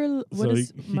super. What So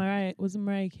is he- Mariah? Was it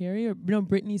Mariah Carey or no?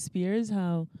 Britney Spears?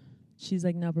 How she's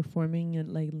like now performing at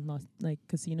like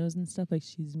casinos and stuff. Like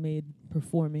she's made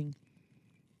performing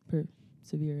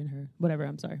severe in her whatever.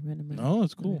 I'm sorry. Random. No,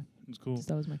 it's cool. Okay. It's cool. Just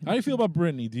that was my. How do you feel connection.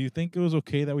 about Britney? Do you think it was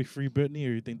okay that we free Britney,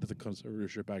 or you think that the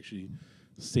conservatorship actually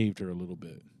saved her a little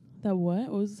bit? that? What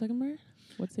was the second part?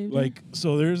 What saved her? Like,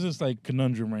 so there's this like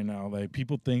conundrum right now. Like,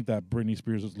 people think that Britney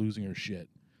Spears is losing her shit.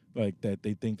 Like that,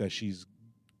 they think that she's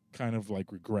kind of like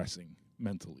regressing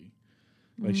mentally.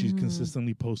 Like she's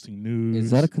consistently posting news.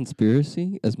 Is that a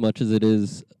conspiracy as much as it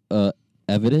is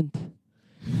evident?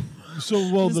 so?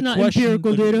 Well, It's the not question,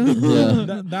 empirical data.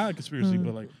 Yeah. not a conspiracy,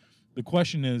 but like the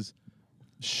question is,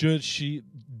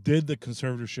 did the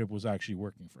conservatorship was actually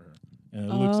working for her? And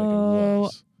it looks like it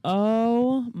was.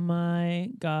 Oh my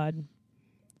God.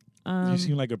 You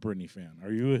seem like a Britney fan.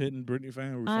 Are you a hidden Britney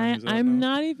fan? Are we finding this out I'm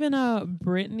now? not even a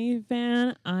Britney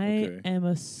fan. I Okay. am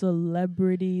a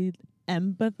celebrity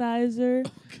empathizer.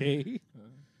 Okay.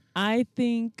 I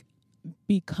think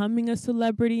becoming a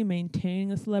celebrity,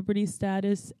 maintaining a celebrity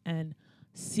status, and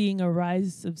seeing a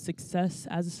rise of success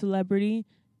as a celebrity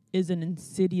is an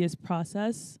insidious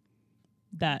process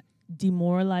that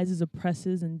demoralizes,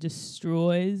 oppresses, and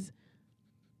destroys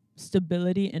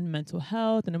stability in mental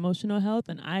health and emotional health.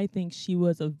 And I think she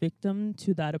was a victim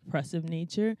to that oppressive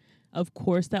nature. Of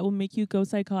course, that will make you go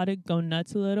psychotic, go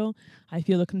nuts a little. I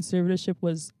feel the conservatorship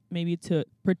was maybe to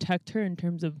protect her in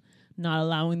terms of not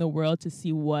allowing the world to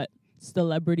see what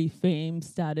celebrity fame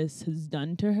status has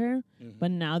done to her. Mhm.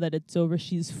 But now that it's over,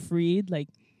 she's freed. Like,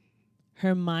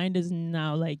 her mind is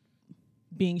now like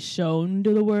being shown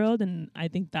to the world, and I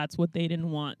think that's what they didn't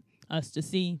want us to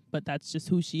see. But that's just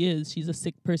who she is. She's a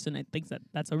sick person. I think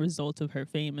that's a result of her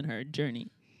fame and her journey.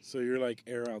 So you're like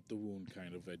air out the wound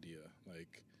kind of idea.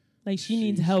 Like, she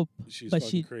needs She's- help. She's But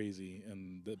fucking she- crazy,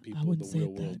 and the I people in wouldn't the say real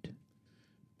world. that.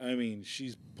 I mean,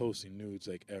 she's posting nudes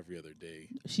like every other day.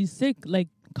 She's sick. Like,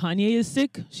 Kanye is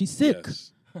sick. She's sick.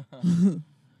 Yes.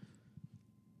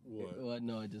 What? Well,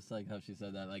 no, I just like how she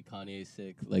said that, like Kanye's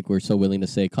sick. Like we're so willing to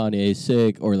say Kanye's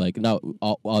sick, or like not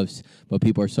us, but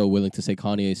people are so willing to say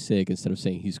Kanye's sick instead of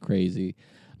saying he's crazy.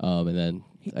 And then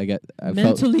I felt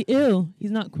Mentally ill.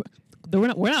 He's not. We're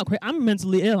not. I'm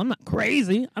mentally ill. I'm not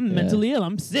crazy. I'm Yeah. mentally ill.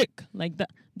 I'm sick. Like that.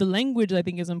 The language I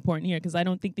think is important here because I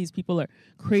don't think these people are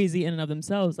crazy in and of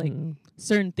themselves. Like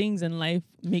certain things in life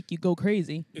make you go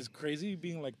crazy. Is crazy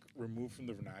being like removed from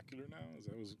the vernacular now? Is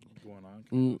that what's going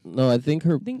on? no, I think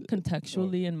her. I think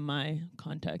contextually in my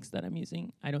context that I'm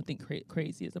using, I don't think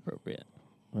crazy is appropriate.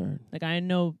 Word. Like I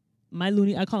know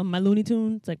I call them my Looney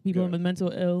Tunes. Like people Yeah.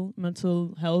 with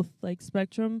mental health like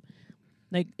spectrum.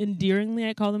 Like endearingly,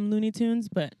 I call them Looney Tunes.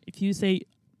 But if you say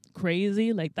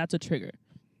crazy, like that's a trigger.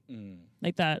 Mm.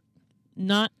 Like that,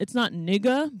 it's not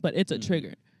nigga, but it's a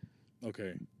trigger.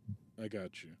 Okay, I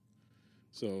got you.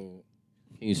 So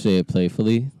Can you say it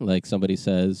playfully? Like somebody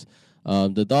says,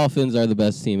 the Dolphins are the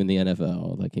best team in the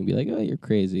NFL. Like, can you be like, oh, you're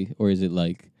crazy? Or is it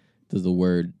like, does the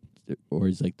word, or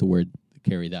is like the word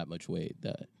carry that much weight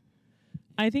that?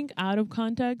 I think out of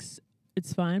context,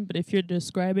 it's fine. But if you're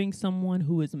describing someone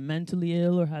who is mentally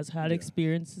ill or has had Yeah.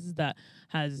 experiences that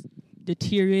has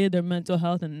deteriorated their mental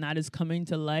health and that is coming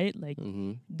to light, like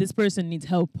Mm-hmm. this person needs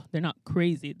help. They're not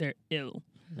crazy. They're ill.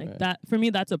 Like Right. that, for me,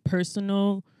 that's a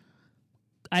personal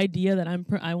idea that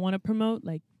I want to promote.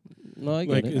 Like, No, I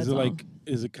get like, it. That's all.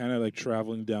 is it kind of like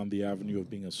traveling down the avenue of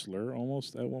being a slur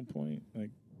almost at one point? Like,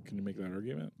 can you make that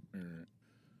argument? Or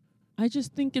I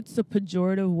just think it's a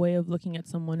pejorative way of looking at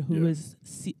someone who Yeah. is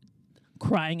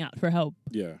crying out for help.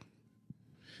 yeah.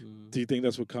 Do you think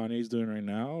that's what Kanye's doing right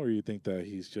now, or you think that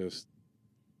he's just?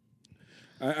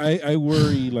 I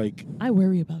worry. Like, I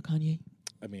worry about Kanye.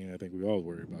 I mean, I think we all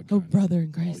worry about. Oh, Kanye. brother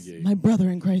in Christ. yeah. My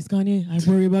brother in Christ, Kanye. I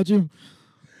worry about you.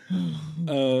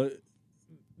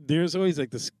 There's always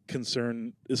like this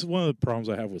concern. This is one of the problems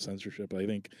I have with censorship. I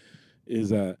think is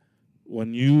that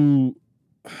when you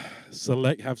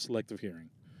have selective hearing,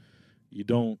 you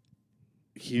don't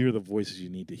hear the voices you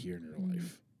need to hear in your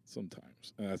life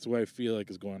sometimes, and that's what I feel like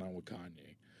is going on with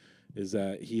Kanye. Is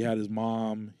that he had his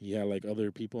mom, he had like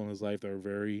other people in his life that were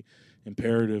very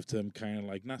imperative to him, kind of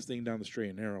like not staying down the straight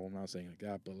and narrow. I'm not saying like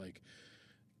that, but like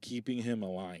keeping him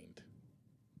aligned.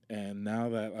 And now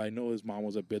that I know his mom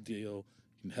was a big deal,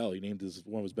 hell, he named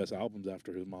one of his best albums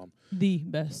after his mom. The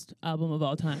best album of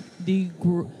all time. That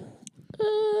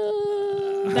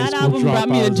High School album brought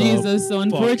me to Dropout is Jesus, so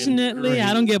fucking unfortunately, great.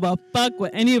 I don't give a fuck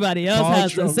what anybody else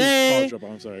has to say. College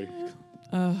Dropout, I'm sorry.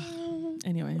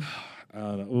 Anyway, I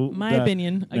don't know. Ooh, my that-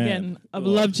 opinion, man. again, of Ugh.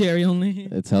 Love Cherry only.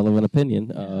 It's hell of an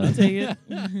opinion. I'll take it.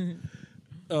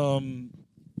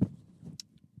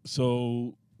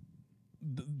 So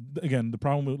again, the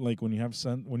problem with like when you have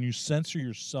when you censor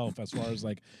yourself as far as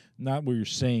like not what you're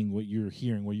saying, what you're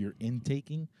hearing, what you're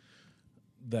intaking,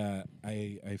 that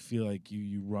I feel like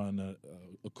you run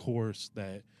a course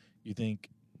that you think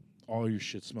all your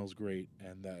shit smells great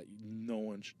and that no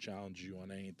one should challenge you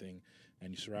on anything,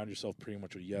 and you surround yourself pretty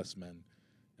much with yes men,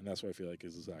 and that's what I feel like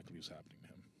is exactly what's happening to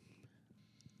him.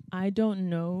 I don't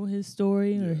know his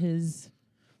story Yeah. or his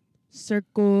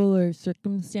circle or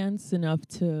circumstance enough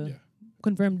to Yeah.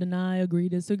 confirm, deny, agree,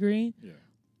 disagree. Yeah.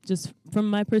 Just from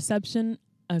my perception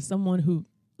as someone who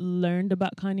learned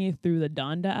about Kanye through the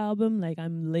Donda album, like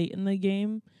I'm late in the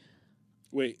game.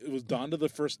 Wait, it was Donda the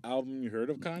first album you heard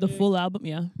of Kanye? The full album,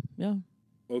 yeah.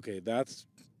 Okay, that's.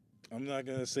 I'm not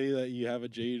gonna say that you have a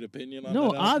jaded opinion on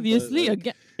No, that album, but, obviously, like,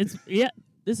 again,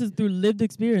 this is through lived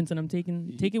experience, and I'm take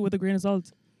it with a grain of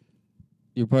salt.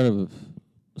 You're part of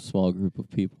a small group of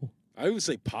people. I would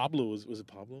say Pablo was it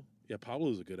Pablo? Yeah, Pablo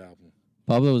was a good album.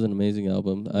 Pablo was an amazing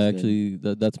album. I That's actually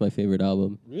that's my favorite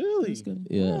album. Really? That's good.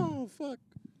 Yeah. Oh fuck.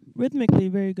 Rhythmically,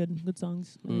 very good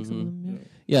songs. I like some of Mhm. them.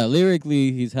 Yeah. Yeah,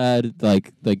 lyrically, he's had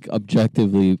like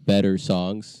objectively better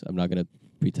songs. I'm not gonna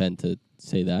pretend to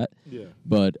say that, Yeah.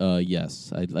 but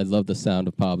yes, I love the sound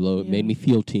of Pablo. It made Yeah. me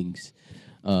feel things.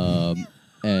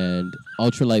 And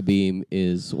Ultralight Beam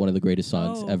is one of the greatest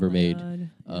songs Oh ever my made. God.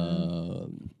 Yeah.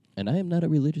 And I am not a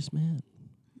religious man.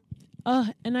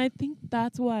 And I think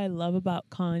that's what I love about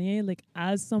Kanye. Like,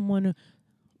 as someone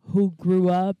who grew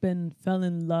up and fell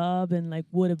in love and like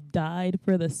would have died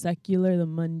for the secular, the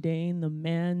mundane, the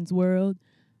man's world,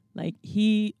 like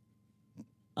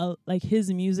like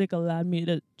his music allowed me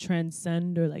to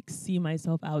transcend or like see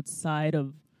myself outside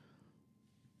of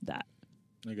that.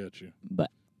 I got you. But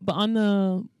on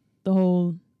the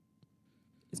whole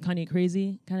is Kanye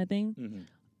crazy kind of thing,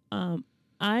 Mm-hmm.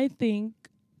 I think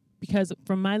because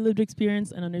from my lived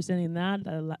experience and understanding that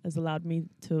has allowed me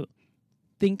to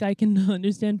think I can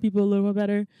understand people a little bit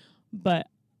better. But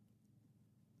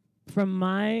from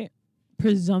my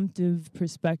presumptive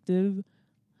perspective,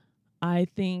 I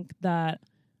think that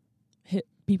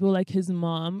people like his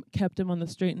mom kept him on the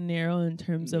straight and narrow in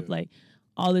terms of Yeah. like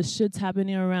all this shit's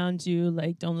happening around you,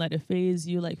 like don't let it phase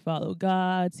you, like follow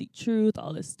God, seek truth,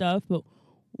 all this stuff. But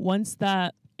once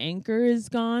that anchor is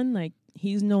gone, like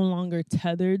he's no longer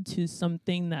tethered to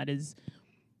something that is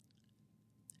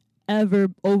ever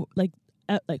like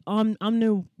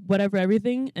omni whatever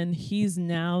everything, and he's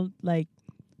now like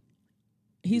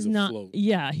he's not afloat.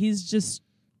 yeah, he's just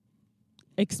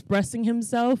expressing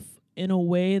himself in a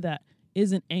way that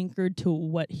isn't anchored to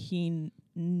what he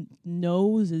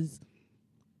knows is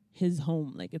his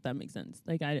home, like if that makes sense.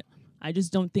 Like I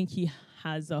just don't think he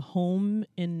has a home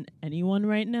in anyone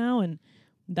right now, and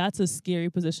that's a scary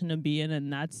position to be in,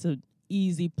 and that's a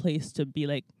easy place to be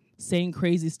like saying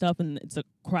crazy stuff, and it's a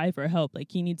cry for help. Like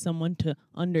he needs someone to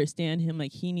understand him,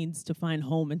 like he needs to find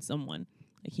home in someone,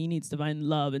 like he needs to find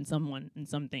love in someone and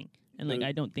something. And like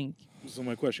I don't think So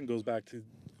my question goes back to,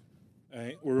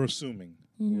 we're assuming.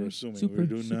 We're assuming Super,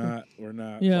 super. we're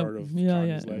not Yeah, part of yeah,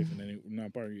 Kanye's yeah. life, and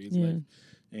not part of his Yeah. life.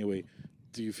 Anyway,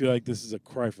 do you feel like this is a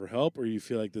cry for help, or you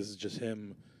feel like this is just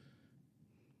him,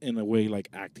 in a way, like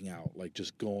acting out, like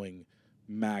just going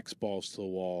max balls to the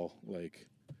wall, like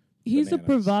he's a bananas?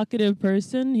 provocative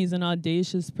person. He's an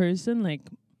audacious person. Like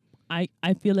I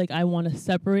feel like I want to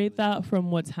separate that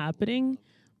from what's happening.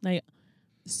 Like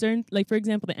certain, like for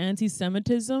example, the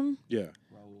anti-Semitism. Yeah.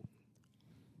 Raul,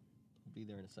 be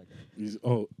there in a second.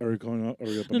 Are we going up? Are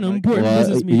we up No, on no, the mic? important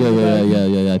business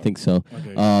meeting. Yeah, I think so.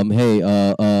 Okay. Hey,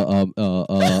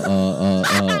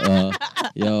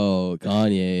 yo,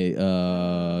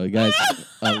 Kanye, guys,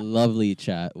 a lovely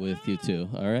chat with you two.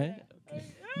 All right,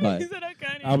 bye.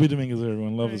 Albie Dominguez,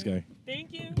 everyone. Love this guy.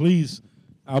 Thank you. Please,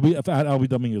 at Albie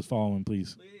Dominguez, follow him,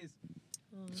 please.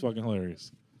 He's fucking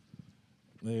hilarious.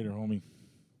 Later, homie.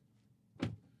 Now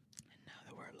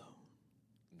that we're alone.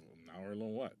 Now we're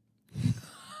alone. What?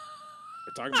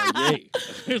 We're talking about Ye.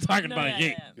 We're talking No, about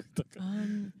yeah,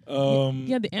 Ye.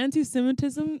 Yeah, the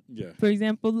anti-Semitism. Yeah. For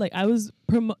example, like I was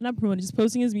not promoting, just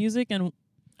posting his music, and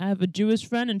I have a Jewish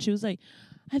friend, and she was like,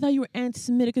 "I thought you were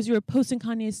anti-Semitic because you were posting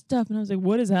Kanye's stuff," and I was like,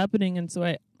 "What is happening?" And so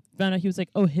I found out he was like,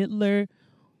 "Oh, Hitler,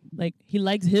 like he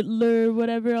likes Hitler,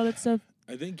 whatever, all that stuff."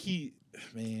 I think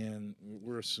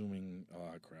we're assuming a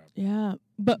lot of crap. Yeah,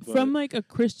 but But- from like a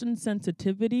Christian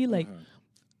sensitivity, like Uh-huh.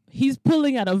 he's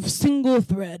pulling out a single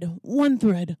thread, one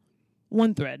thread.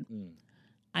 Mm.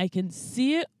 I can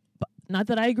see it, but not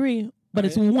that I agree, but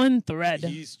it's I- one thread.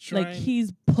 He's trying. Like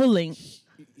he's pulling,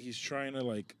 He's trying to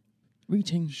like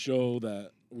reaching. show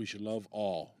that we should love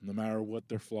all, no matter what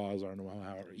their flaws are, no matter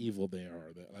how evil they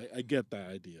are. I get that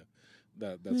idea.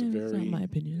 That's a It's very. not my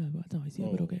opinion. That's how I see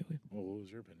it, but okay. Oh, what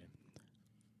was your opinion?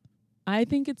 I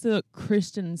think it's a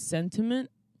Christian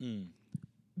sentiment Mm.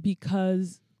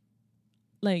 because,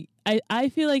 like, I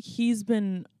feel like he's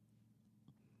been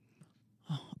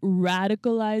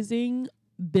radicalizing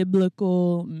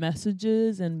biblical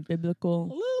messages and A biblical.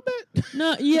 little bit.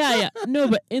 No, yeah. No,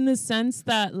 but in the sense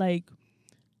that, like,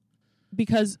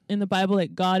 because in the Bible,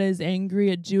 like, God is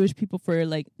angry at Jewish people for,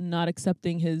 like, not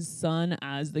accepting his son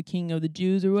as the king of the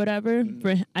Jews or whatever.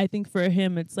 I think for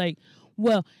him, it's like,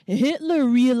 well, Hitler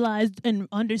realized and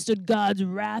understood God's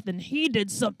wrath and he did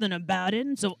something about it.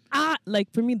 And so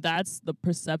for me, that's the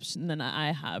perception that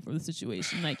I have of the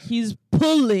situation. Like, he's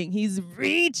pulling, he's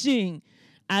reaching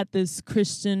at this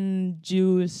Christian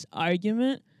Jewish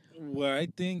argument. Well, I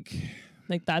think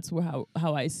Like, that's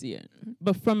how I see it.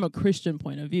 But from a Christian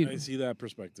point of view. I see that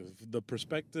perspective. The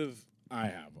perspective I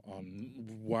have on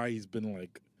why he's been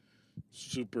like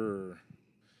super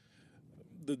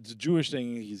the Jewish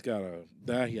thing, he's got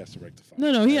he has to rectify.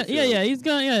 No, I feel like he's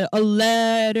got a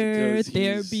letter, Because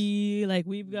therapy. Like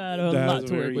we've got a that lot has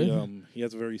to work with. he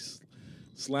has a very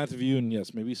slanted view, and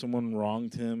yes, maybe someone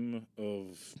wronged him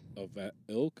of that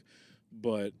ilk,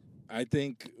 but I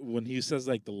think when he says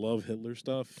like the love Hitler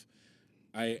stuff,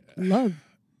 Love.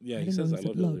 yeah, I he didn't know says he I said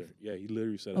love love. Hitler. Yeah, he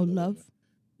literally said Oh, I love love? Hitler.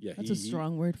 Yeah, That's a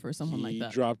strong word for someone like He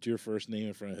that. dropped your first name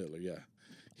in front of Hitler.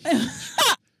 Yeah,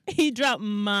 He dropped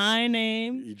my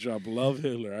name. he dropped love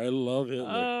Hitler. I love Hitler.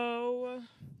 Oh,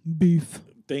 beef.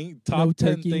 Top no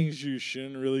 10 turkey. things you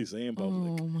shouldn't really say in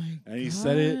public. Oh my And he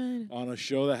said it on a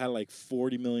show that had like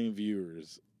 40 million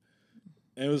viewers.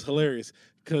 And it was hilarious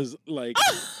because like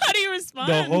How do you respond?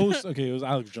 the host, okay, it was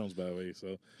Alex Jones, by the way.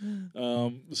 So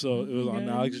it was on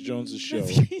Yeah. Alex Jones' show,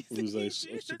 That's crazy. who's like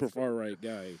a super far right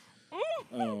guy.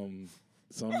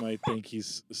 Some might think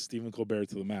he's Stephen Colbert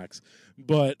to the max.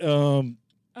 But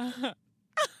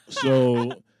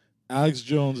so Alex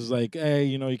Jones is like, hey,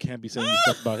 you can't be saying this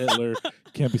stuff about Hitler.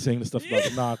 You can't be saying this stuff about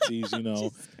the Nazis,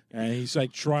 And he's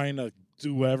like trying to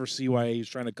do whatever CYA he's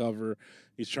trying to cover.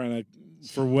 He's trying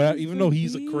to, even though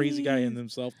he's a crazy guy in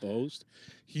himself, the host,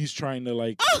 he's trying to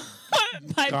like,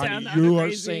 Pipe down, Connie, that you was are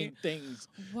crazy. saying things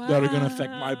that are going to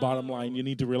affect my bottom line. You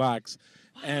need to relax.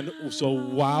 And so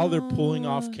while they're pulling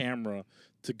off camera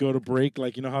to go to break,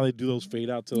 like, you know how they do those fade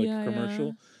out to like Yeah, a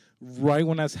commercial? Right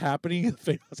when that's happening, the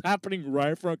fade out's happening right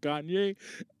in front of Kanye.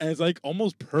 And it's like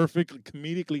almost perfectly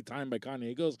comedically timed by Kanye.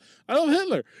 He goes, I love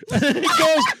Hitler. And he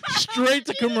goes straight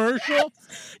to commercial.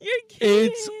 You're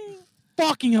kidding. It's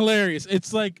fucking hilarious.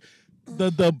 It's like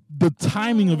the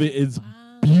timing of it is Wow.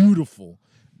 beautiful.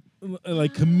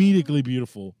 Like comedically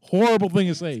beautiful. Horrible thing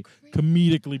to say.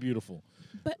 Comedically beautiful.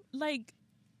 But like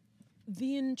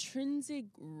the intrinsic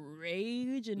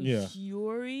rage and Yeah.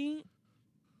 fury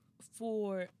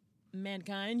for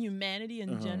mankind, humanity in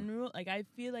Uh-huh. general, like I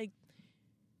feel like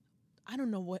I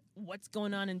don't know what's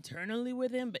going on internally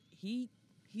with him, but he's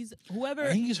whoever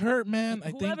I think he's hurt, man.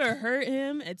 I whoever think. hurt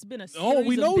him, it's been a Oh, series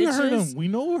we know of who hurt bitches him. We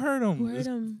know who hurt him. who hurt It's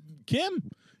him.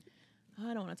 Kim.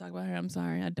 I don't want to talk about her. I'm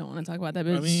sorry. I don't want to talk about that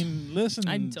bitch. I mean, listen.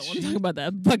 I don't want to talk about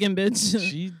that fucking bitch.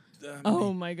 She.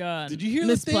 Oh my god. Did you hear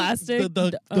Miss the thing? Plastic?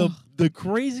 The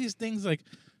craziest things? Like,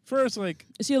 first, like,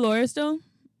 Is she a lawyer still?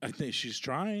 I think she's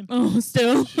trying. Oh,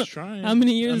 still. She's trying. How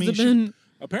many years I mean, have been?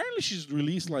 Apparently, she's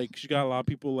released. Like, she got a lot of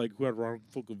people like who had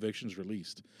wrongful convictions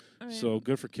released. Alright. So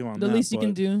good for Kim on The that. least you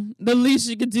can do. The least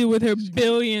you could do with her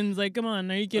billions. Like, come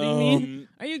on, are you kidding me?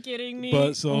 Are you kidding me?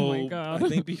 But so oh my god. I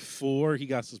think before he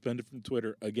got suspended from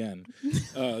Twitter again,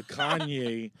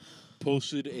 Kanye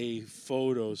posted a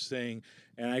photo saying,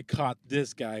 "And I caught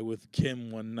this guy with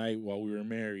Kim one night while we were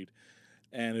married,"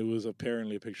 and it was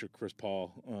apparently a picture of Chris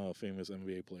Paul, famous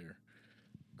NBA player,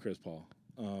 Chris Paul,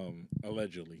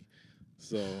 allegedly.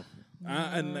 So,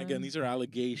 and again, these are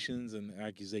allegations and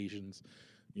accusations.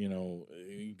 You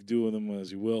can do with them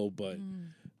as you will, but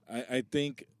I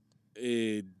think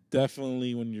it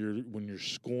definitely when you're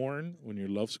scorned, when you're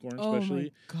love scorned,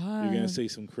 especially, oh my god. you're gonna say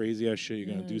some crazy ass shit.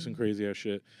 You're gonna do some crazy ass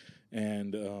shit,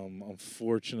 and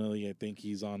unfortunately, I think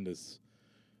he's on this.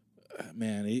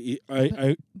 Man,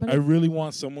 I really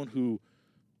want someone who,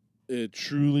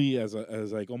 truly as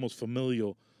like almost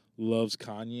familial, loves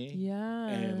Kanye, Yeah.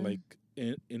 and like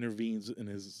intervenes in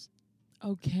his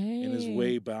okay.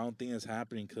 way, but I don't think it's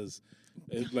happening because,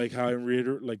 like how to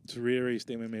reiterate a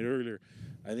statement I made earlier,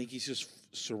 I think he's just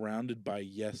surrounded by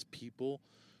yes people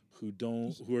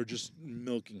who are just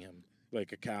milking him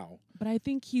like a cow. But I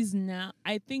think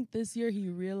I think this year he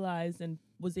realized and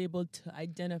was able to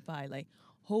identify, like,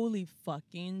 holy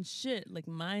fucking shit, like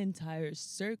my entire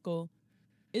circle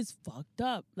is fucked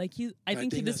up. Like I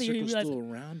think that this year he circle's realized,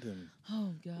 still around him.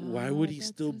 oh god, Why would he that's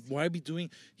still? just- Why be doing?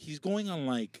 He's going on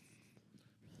like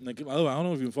I don't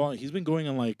know if you've been following. He's been going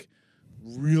on like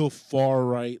real far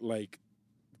right, like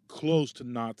close to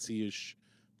Nazi-ish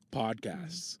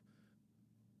podcasts.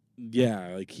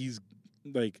 Yeah, like he's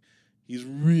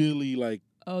really like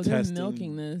Oh, they're testing-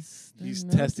 milking this. They're he's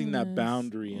testing milking that this.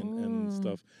 boundary and Oh.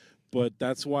 stuff. But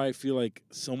that's why I feel like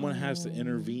someone has to Oh.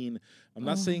 intervene. I'm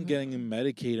not Oh, saying man. getting him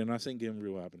medicated. I'm not saying getting him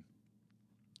real happen.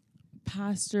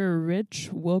 Pastor Rich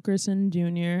Wilkerson Jr.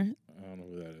 I don't know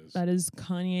who that is. That is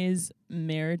Kanye's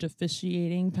marriage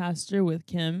officiating pastor with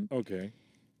Kim. Okay.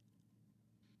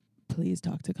 Please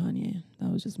talk to Kanye. That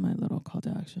was just my little call to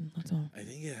action. That's all. I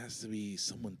think it has to be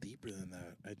someone deeper than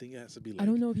that. I think it has to be like I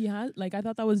don't know if he has. Like, I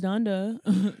thought that was Donda.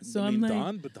 So I I'm mean, like,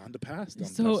 Donda passed. Don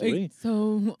so passed away.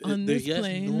 on There- this he has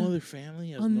plane, no other family.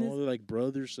 He has on no this- other like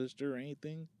brother, sister, or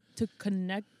anything. to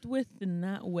connect with in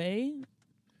that way,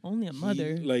 Only a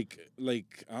mother. like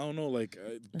I don't know, like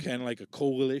kind of like a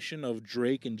coalition of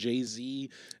Drake and Jay-Z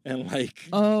and like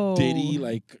Diddy,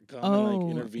 like come and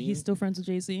like intervene. He's still friends with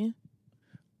Jay-Z?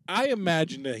 I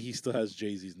imagine that he still has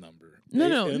Jay-Z's number.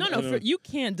 No. You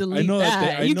can't delete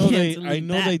that. I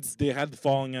know they had the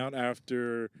falling out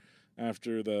after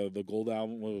the Gold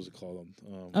album. What was it called?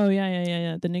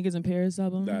 Yeah. The Niggas in Paris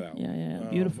album. That album. Yeah.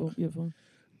 Beautiful.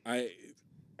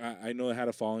 I know they had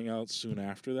a falling out soon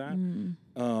after that.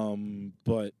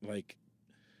 But like,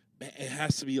 man, it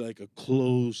has to be like a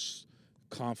close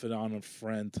confidant and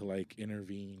friend to like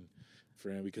intervene for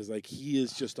him, because like he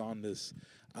is just on this.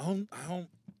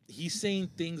 He's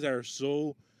saying things that are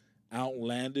so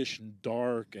outlandish and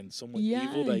dark and somewhat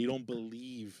evil that you don't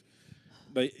believe.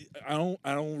 Like I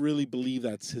don't really believe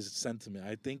that's his sentiment.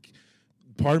 I think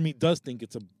part of me does think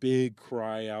it's a big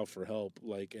cry out for help,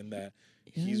 like, and that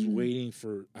he's waiting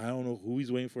for, I don't know who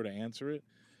he's waiting for to answer it,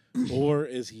 or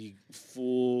is he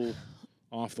full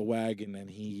off the wagon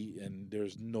and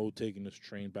there's no taking this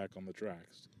train back on the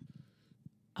tracks?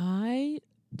 I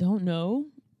don't know.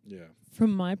 Yeah.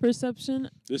 From my perception,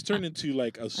 this turned into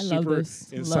like a super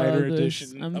insider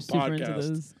edition I'm a super podcast. into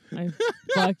this. I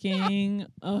fucking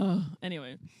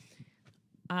anyway.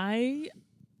 I'm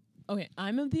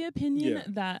of the opinion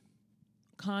that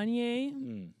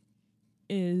Kanye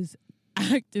is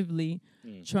actively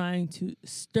trying to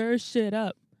stir shit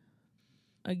up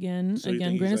again,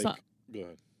 grain of salt, go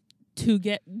ahead, to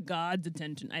get God's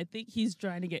attention. I think he's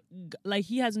trying to get, like,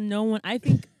 he has no one. I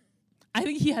think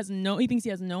he thinks he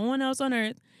has no one else on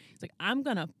earth. He's like, I'm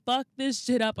gonna fuck this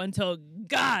shit up until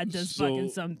God does fucking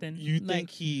something. You think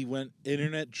he went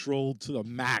internet troll to the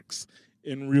max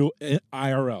in real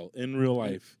IRL, in real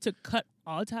life, to cut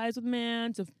all ties with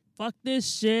man, to fuck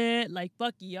this shit, like,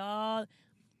 fuck y'all.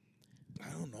 I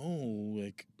don't know.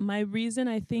 Like, my reason,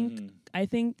 I think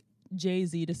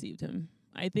Jay-Z deceived him.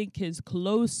 I think his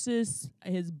closest,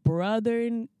 his brother,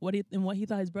 in what he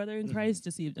thought his brother in Christ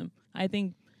deceived him. I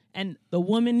think, and the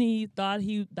woman he thought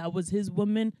that was his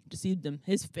woman deceived him.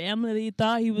 His family that he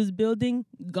thought he was building,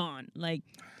 gone. Like,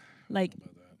 I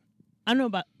don't know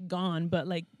about gone, but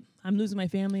like, I'm losing my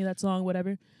family, that song,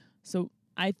 whatever. So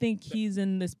I think he's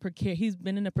in this he's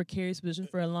been in a precarious position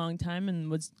for a long time and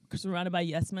was surrounded by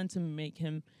yes men to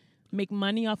make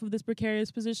money off of this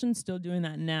precarious position, still doing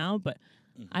that now. But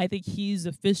I think he's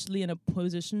officially in a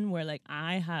position where, like,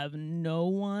 I have no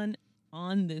one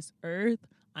on this earth.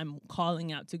 I'm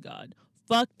calling out to God.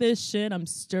 Fuck this shit. I'm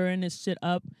stirring this shit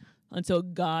up until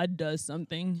God does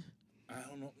something. I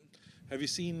don't know. Have you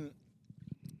seen,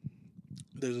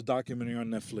 there's a documentary on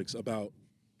Netflix about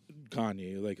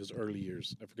Kanye, like his early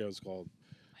years. I forget what it's called.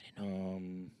 I didn't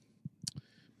know.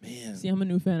 Man. See, I'm a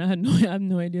new fan. I have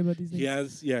no idea about these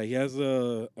things. He has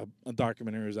a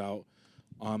documentary out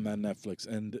on that Netflix.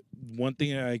 And one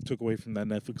thing I took away from that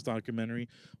Netflix documentary,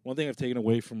 one thing I've taken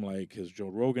away from like his Joe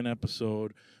Rogan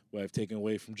episode, what I've taken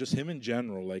away from just him in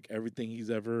general, like everything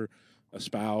he's ever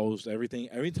espoused, every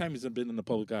time he's been in the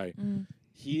public eye,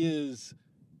 he is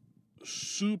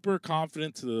super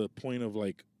confident to the point of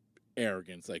like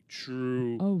arrogance, like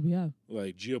true,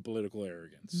 like geopolitical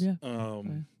arrogance. Yeah.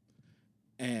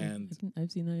 And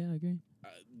I've seen that. Yeah, I agree.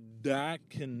 That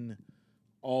can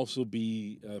also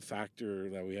be a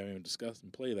factor that we haven't even discussed in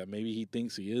play, that maybe he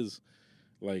thinks he is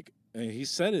like, and he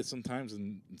said it sometimes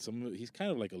in some, he's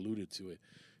kind of like alluded to it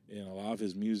in a lot of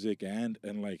his music and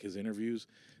like his interviews,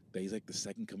 that he's like the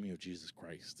second coming of Jesus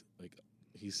Christ. Like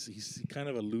he's kind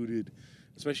of alluded,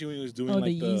 especially when he was doing like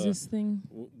the Yeezus thing,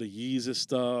 the Yeezus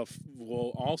stuff.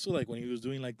 Well, also like when he was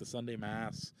doing like the Sunday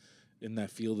Mass in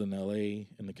that field in LA,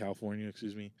 in the California,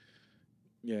 excuse me.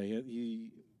 Yeah,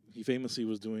 he famously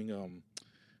was doing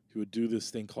he would do this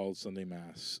thing called Sunday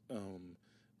Mass.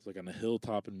 It's like on a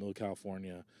hilltop in Mill,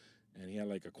 California, and he had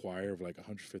like a choir of like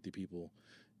 150 people,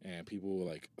 and people were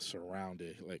like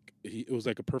surrounded. Like it was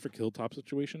like a perfect hilltop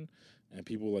situation, and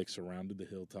people like surrounded the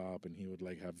hilltop, and he would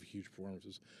like have huge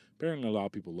performances. Apparently, a lot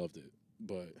of people loved it,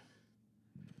 but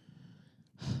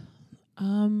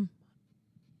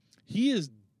he is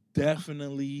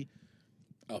definitely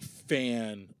a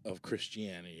fan of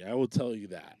Christianity. I will tell you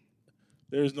that.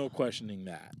 There's no questioning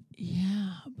that.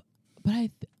 Yeah,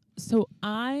 but so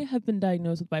I have been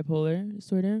diagnosed with bipolar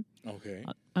disorder. Okay.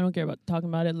 I don't care about talking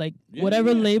about it. Like,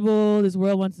 whatever label this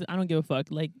world wants, I don't give a fuck.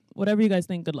 Like, whatever you guys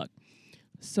think, good luck.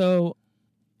 So,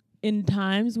 in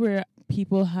times where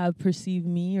people have perceived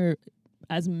me or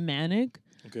as manic,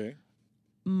 okay,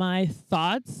 my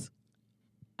thoughts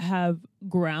have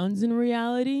grounds in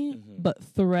reality, but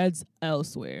threads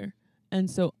elsewhere. And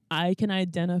so I can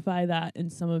identify that in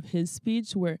some of his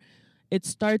speech where it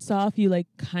starts off, you like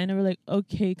kind of are like,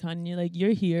 okay, Kanye, like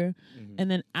you're here. Mhm. And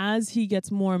then as he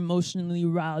gets more emotionally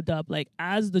riled up, like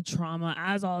as the trauma,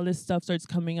 as all this stuff starts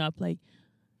coming up, like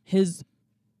his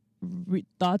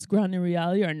thoughts grounded in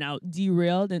reality are now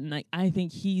derailed. And like, I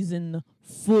think he's in the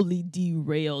fully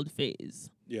derailed phase.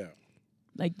 Yeah.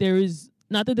 Like there is,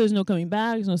 not that there's no coming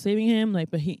back, there's no saving him, like,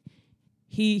 but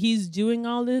he's doing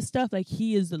all this stuff. Like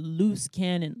he is a loose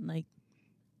cannon. Like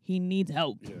he needs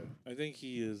help. Yeah. I think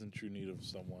he is in true need of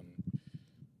someone.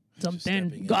 just Something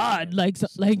stepping in God, and like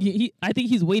like he. I think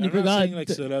he's waiting I'm for not God. saying like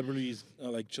to- celebrities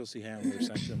like Chelsea Handler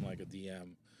sent him like a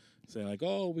DM saying like,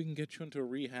 "Oh, we can get you into a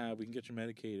rehab, we can get you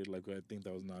medicated." Like I think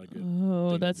that was not a good. Oh,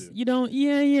 thing to that's do. you don't.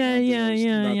 Yeah, I yeah, don't think yeah, that was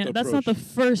yeah, not yeah. the That's not the approach.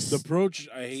 first. The approach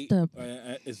I hate step.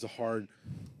 is the hard.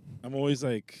 I'm always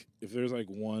like, if there's like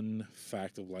one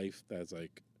fact of life that's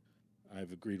like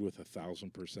I've agreed with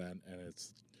 1,000%, and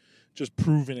it's just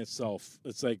proven itself.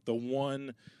 It's like the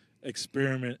one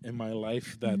experiment in my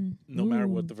life that no matter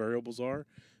what Ooh. the variables are,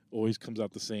 always comes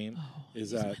out the same. Oh,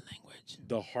 is use my that language?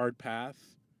 The hard path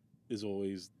is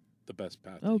always the best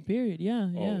path. Oh, period. Yeah,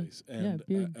 yeah. always. And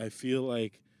period. I feel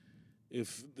like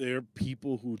if there are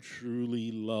people who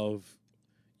truly love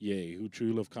Ye, who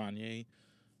truly love Kanye,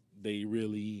 they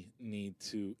really need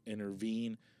to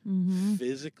intervene Mm-hmm.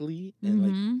 physically and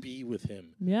Mhm. like be with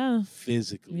him Yeah,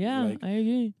 physically. yeah. Like I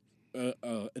agree.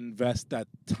 invest that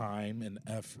time and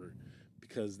effort,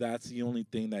 because that's the only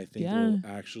thing that I think Yeah. will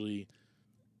actually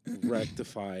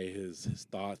rectify his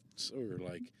thoughts, or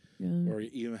like, Yeah, or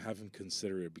even have him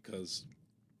consider it, because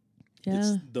yeah.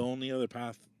 it's the only other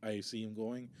path I see him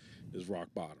going is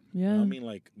rock bottom. Yeah. I don't mean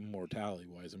like mortality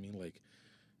wise. I mean like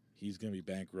he's gonna be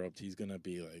bankrupt. He's gonna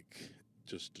be like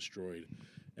just destroyed,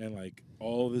 and like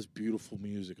all this beautiful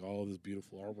music, all this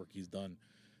beautiful artwork he's done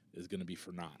is gonna be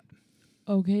for naught.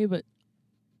 Okay, but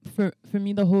for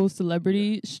me, the whole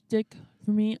celebrity shtick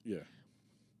for me, Yeah.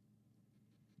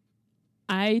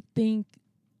 I think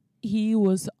he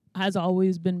has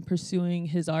always been pursuing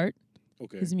his art,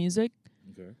 Okay. his music.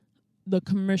 Okay. The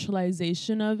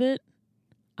commercialization of it,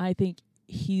 I think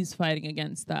he's fighting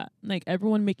against that. Like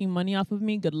everyone making money off of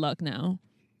me, good luck now.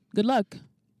 Good luck.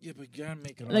 Yeah, but you gotta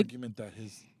make an Like- argument that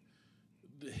his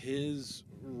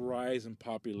rise in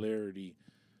popularity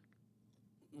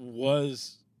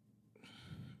was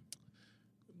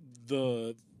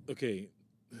the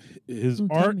his Oh,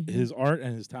 tell art me. his art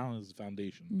and his talent is the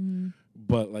foundation. Mm-hmm.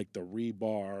 But like the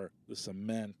rebar, the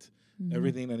cement,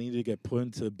 everything that needed to get put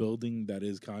into the building that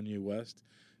is Kanye West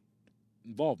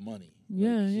involved money.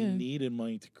 Yeah, He yeah. needed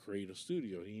money to create a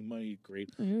studio. He needed money to create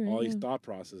You're right, all these yeah. thought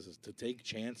processes, to take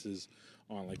chances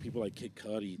on like people like Kid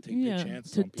Cudi, take Yeah, big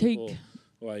chances to on people take-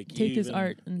 like Take his even,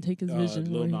 art and take his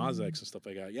vision. Lil where he- Nas X and stuff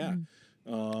like that. Yeah,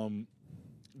 Mm.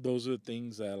 those are the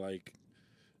things that like.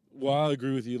 Well, I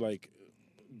agree with you. Like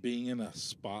being in a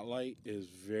spotlight is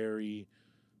very.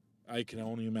 I can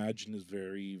only imagine is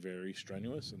very, very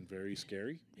strenuous and very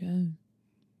scary. Yeah.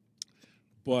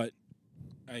 But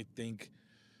I think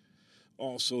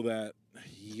also that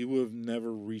he would have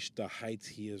never reached the heights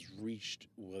he has reached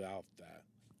without that.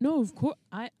 No, of course.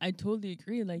 I totally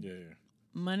agree. Like Yeah,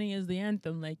 money is the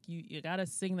anthem. Like you gotta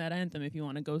sing that anthem if you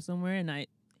want to go somewhere. And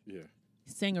yeah.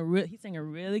 he sang a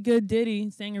really good ditty. He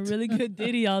sang a really good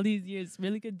ditty all these years.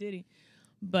 Really good ditty.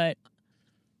 But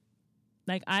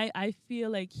like I feel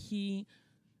like he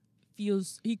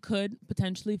could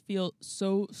potentially feel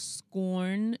so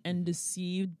scorned and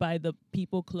deceived by the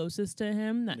people closest to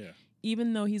him that Yeah.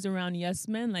 even though he's around yes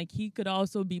men, like he could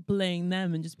also be playing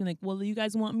them and just be like, well, you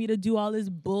guys want me to do all this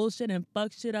bullshit and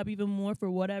fuck shit up even more for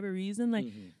whatever reason, like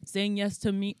saying yes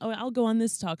to me. Oh, I'll go on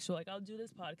this talk show, like I'll do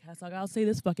this podcast, like I'll say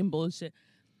this fucking bullshit,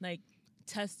 like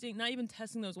not even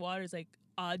testing those waters, like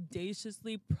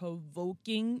audaciously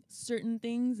provoking certain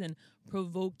things and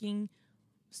provoking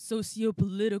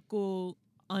socio-political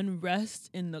unrest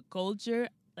in the culture.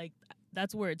 Like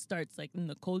that's where it starts, like in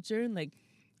the culture. Like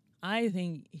I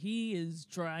think he is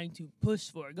trying to push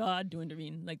for God to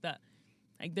intervene like that.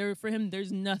 Like for him,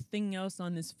 there's nothing else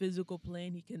on this physical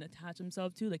plane he can attach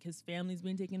himself to. Like his family's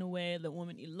been taken away, the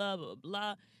woman he loved, blah, blah,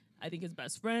 blah. I think his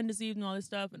best friend deceived and all this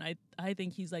stuff. And I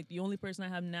think he's like, the only person I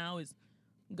have now is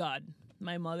God.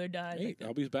 My mother died. Hey,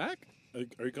 Like, Albie's back.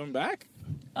 Are you coming back?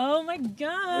 oh my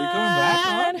God. Are you coming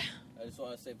back, Mom? I just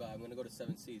want to say bye. I'm going to go to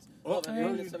Seven Seas. Oh, have you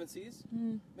heard of Seven Seas?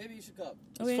 Maybe you should come.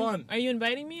 Okay. fun. Are you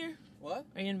inviting me or? What?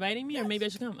 Are you inviting me or Yes. maybe I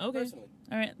should come? Okay. Personally.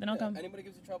 All right, then I'll Yeah, come. Anybody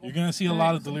gives you trouble? You're gonna see a All lot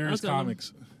right. of Delirious I'll come.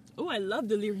 comics. Oh, I love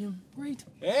Delirium. Great.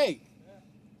 Hey,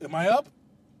 am I up?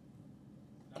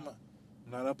 I'm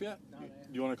not up yet.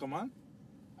 You want to come on?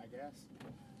 I guess.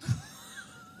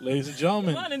 Ladies and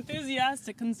gentlemen. Come on,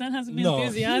 enthusiastic. Consent has to be No,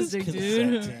 enthusiastic, he's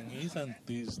dude. consenting. He's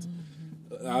enthused.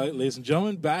 Ladies and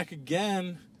gentlemen, back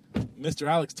again, Mr.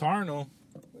 Alex Tarno.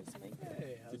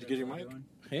 Hey, how's Did you get your everyone mic? doing?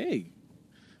 Hey,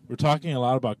 we're talking a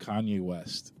lot about Kanye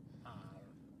West. I can't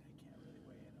really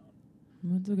weigh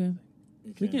in on. It's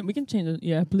okay. Okay. We can change it.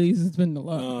 Yeah, please. It's been a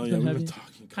lot. Oh, It's yeah, been we've heavy. been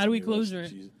talking. How do we Kanye close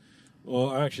West. it? Jeez.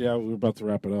 Well, actually, we're about to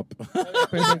wrap it up.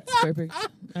 Perfect. Perfect.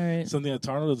 All right. Something that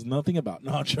Tarno knows nothing about.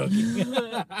 No, I'm joking. I'm not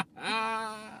a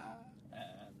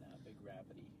big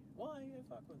rapidy. Why? I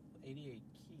fuck with 88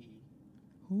 Key.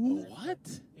 Who? What?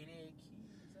 88 Key,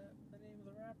 is that the name of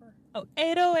the rapper? Oh,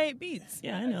 808 Beats.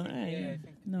 Yeah, I know. I think- I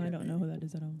think- no, yeah, I don't know who that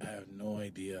is at all. I have no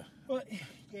idea. But,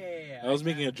 yeah. I was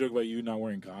making a joke about you not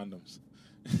wearing condoms.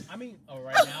 I mean,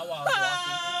 right now while I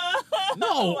was walking.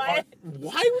 No, What?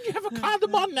 why would you have a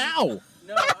condom on now?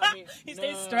 No, I mean. He no,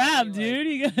 stays I strapped, mean, dude.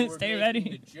 You gotta we're stay making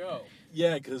ready. The joke.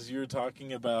 Yeah, because you're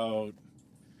talking about.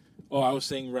 Oh, I was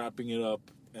saying wrapping it up,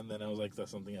 and then I was like, that's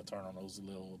something that Tarno knows a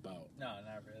little about. No,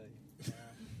 not really. Yeah.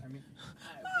 I mean,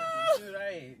 dude,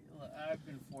 I've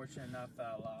been fortunate enough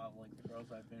that a lot of like the girls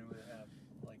I've been with have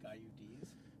like IUDs.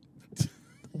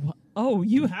 Oh,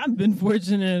 you have been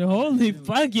fortunate. Holy Two,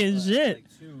 fucking shit. Like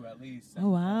two at least. Oh,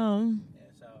 wow. Yeah,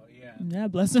 so yeah. Yeah,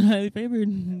 blessed and highly favored.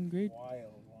 Great.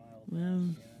 Wild. Wow.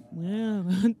 You know?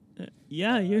 Yeah.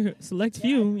 Yeah, you're a select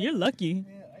few. You're lucky.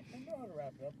 Yeah, I know how to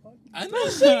wrap it up, bud. I'm not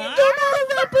saying you don't know how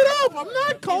to wrap it up. I'm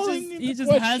not calling He into just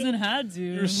question hasn't had to.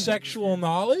 your sexual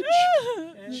knowledge.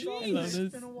 And it's I love it's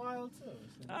this. been a while too.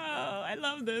 So. Oh, I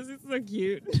love this. It's so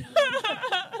cute.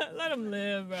 Let him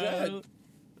live, bro. Jed.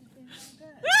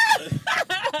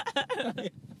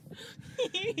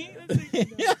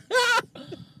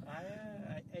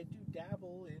 I do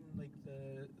dabble in like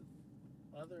the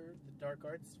dark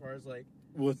arts as far as like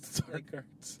What's dark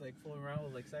arts? like fooling around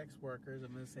with like sex workers.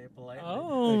 I'm gonna say it politely.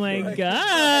 Oh my Like,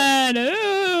 God.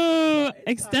 Ooh.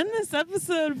 Extend this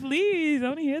episode, please. I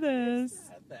want to hear It's this.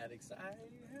 not that exciting. I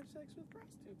have sex with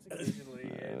prostitutes occasionally.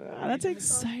 and That's in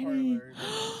massage exciting. parlors.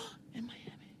 In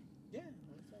Miami. Yeah,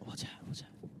 We'll chat.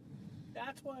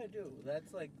 that's what I do. It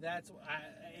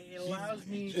allows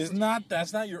me.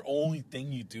 That's not your only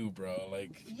thing you do, bro.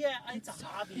 Like, Yeah, it's a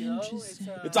hobby though. interesting.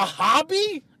 it's a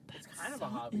hobby. It's kind of a so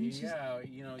hobby. interesting. Yeah,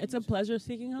 you know. It's you a just-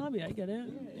 pleasure-seeking hobby. I get it.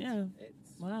 Yeah.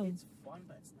 It's Wow. It's fun,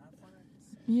 but it's not fun at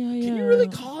the same. Yeah. Can you really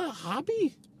call it a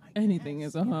hobby? I Anything guess,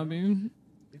 is a you know. hobby.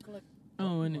 We collect Oh,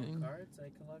 Pokemon anything. cards. I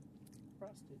collect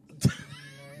prostitutes.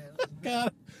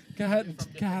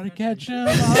 Gotta catch 'em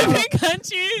Different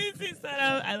countries. He said,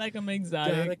 I like them Gotta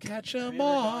exotic. catch Have 'em you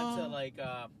ever gone to all. like?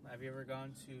 Have you ever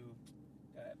gone to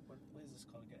what is this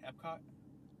called again? Epcot.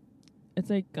 It's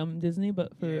like Disney,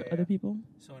 but for Yeah. other people.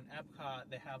 So in Epcot,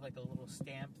 they have like a little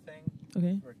stamp thing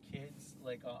Okay. for kids,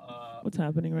 like What's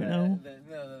happening right now?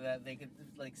 that they could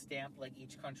like stamp like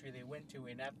each country they went to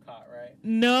in Epcot, right? I do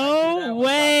No that one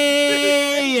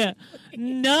way!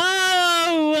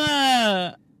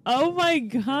 No! Oh my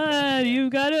God! You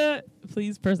gotta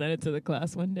please present it to the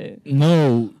class one day.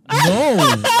 No,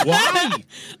 why?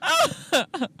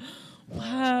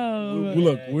 Wow.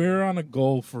 Look, we're on a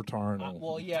goal for Tarno.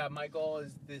 Well, yeah, my goal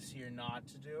is this year not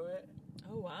to do it.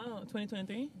 Oh wow,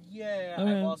 2023. Yeah,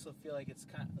 Okay. I also feel like it's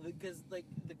kind of because like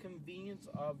the convenience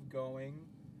of going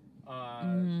to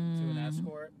an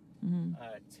escort Mm-hmm.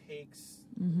 takes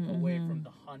Mm-hmm. away from the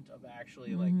hunt of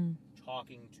actually like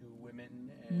talking to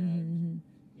women and Mm-hmm.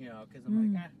 you know because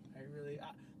I'm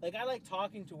like I like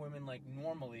talking to women like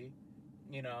normally,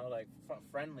 you know, like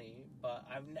friendly, but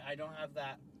I don't have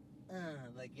that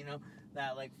like you know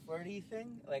that like flirty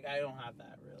thing. Like I don't have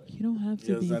that really. You don't have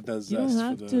to Yes, be. that does You don't zest for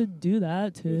have the- to do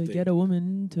that to the get a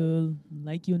woman to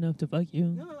like you enough to fuck you.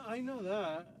 No, I know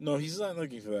that. No, he's not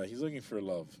looking for that. He's looking for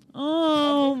love.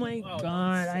 Oh my Oh,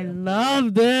 God, I don't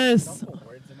love this. Don't put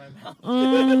words in my mouth.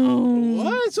 Oh.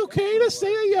 What? It's okay to say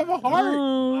that you have a heart.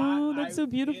 Oh, that's so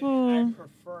beautiful. I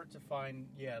prefer to find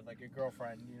like a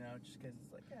girlfriend, you know, just because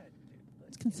it's like dude,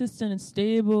 It's consistent and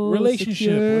stable. Relationship.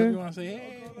 secure. Whatever you want to say. a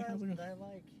Hey, girl that I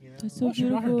like, you know. That's so oh, she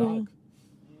brought her beautiful. dog.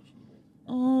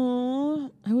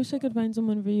 Oh, I wish I could find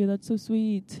someone for you. That's so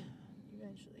sweet.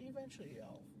 Eventually,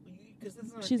 because this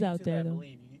is another She's thing, out too, there, that I though.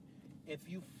 believe. If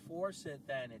you force it,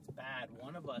 then it's bad.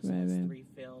 One of us Right, has right. 3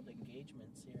 failed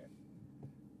engagements here.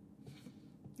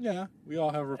 Yeah, we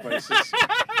all have our vices.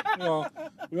 Well,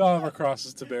 we all have our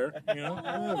crosses to bear. You know,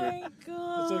 Oh whatever. my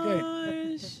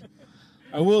gosh.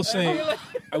 I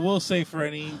will say for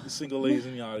any single ladies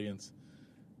in the audience,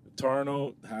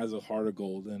 Tarno has a heart of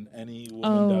gold, and any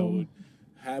woman that Oh.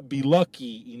 would be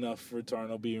lucky enough for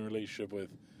Tarno be in a relationship with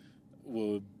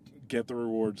will get the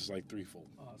rewards like threefold.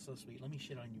 Oh, so sweet. Let me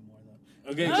shit on you more, though.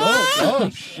 Okay, Ah! go.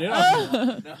 Shit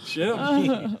on me. Shit on me.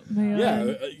 Oh, my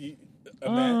Yeah,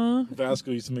 God.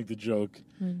 Vasco used to make the joke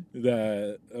Mm.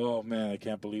 that, oh man, I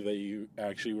can't believe that you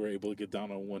actually were able to get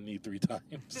down on one knee 3 times.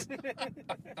 It's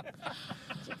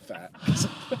like fat.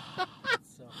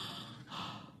 So,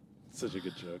 Such a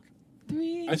good joke.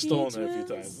 3 I've stolen it a few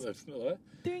engagements. times. What?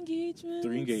 3 engagements.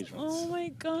 3 engagements. Oh my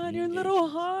God, 3 your little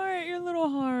heart. Your little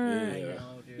heart. Yeah. I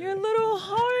know, dude. Your little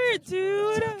heart,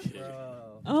 dude. Okay. Bro.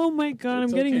 Oh my God,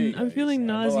 It's I'm getting. okay, I'm guys. feeling I'm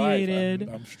alive. nauseated.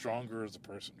 I'm stronger as a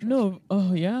person. trust No. me.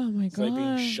 Oh yeah. Oh my It's God. like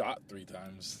being shot 3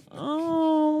 times.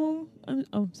 Oh.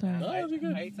 Sorry. No, you're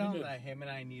good. I tell You're him good. that him and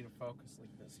I need to focus like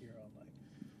this year on like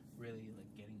really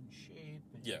like getting in shape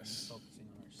and Yes. focusing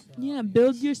on ourselves. Yeah,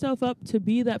 build yourself up to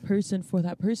be that person for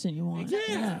that person you want.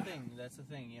 Exactly. Yeah. That's the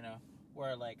thing, you know,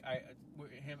 where like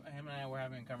him and I were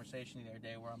having a conversation the other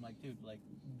day where I'm like, dude, like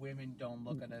women don't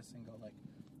look at us and go like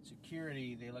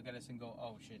security. They look at us and go,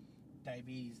 oh shit,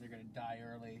 diabetes. They're gonna die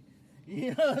early.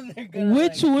 You know, they're gonna.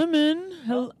 Which like, women?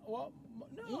 well,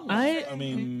 no. I- I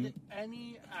mean-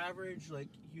 any average like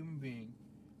human being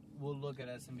will look at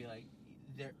us and be like,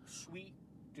 they're sweet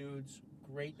dudes,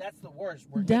 great. That's the worst.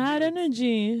 We're good Dad dudes.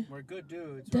 energy. We're good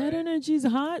dudes. Dad right? energy's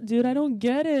hot, dude. I don't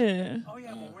get it. Oh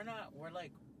yeah, but we're not. We're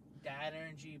like dad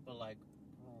energy, but like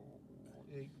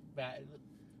bad.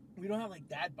 We don't have like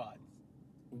dad bods.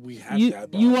 We have You dad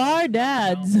you bods. are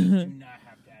dads. No, we do not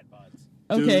have dad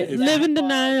bods. Dude, Okay, if- live in Dad bod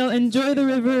denial. is Enjoy the a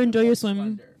river. little Enjoy more your swim.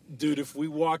 slender. Dude, if we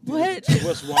walked in, What? if the two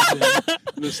of us walked in,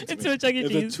 listen to Into me. a Chuck E.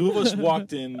 If the Cheese. 2 of us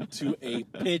walked into a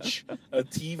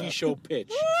TV show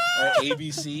pitch at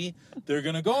ABC, they're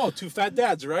gonna go, oh, 2 fat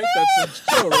dads, right? That's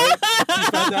the show, right?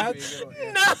 2 fat dads.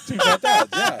 No. 2 fat dads,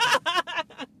 yeah.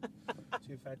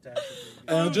 Two fat dads.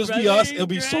 And it'll just be Brother us. It'll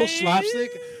be so Christ.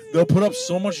 slapstick. They'll put up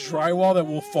so much drywall that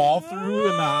will fall through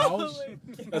in the house.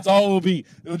 That's all it will be.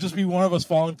 It'll just be one of us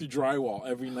falling through drywall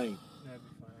every night. That'd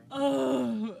be funny.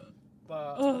 Oh,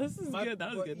 But oh, this is good. That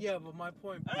was but, good. Yeah, but my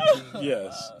point being,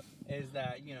 Yes. is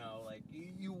that you know, like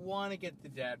you want to get the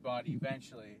dad body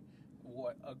eventually.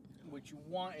 What you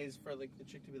want is for like the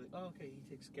chick to be like, oh, okay, he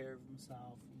takes care of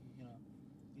himself. You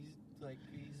know,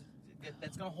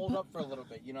 that's gonna hold up for a little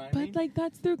bit. You know what I mean? But like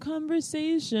that's their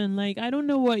conversation. Like I don't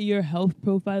know what your health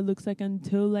profile looks like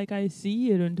until like I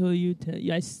see it. Until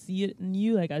I see it in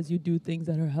you. Like as you do things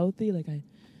that are healthy. Like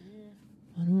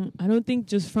I don't think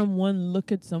just from one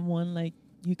look at someone like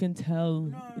you can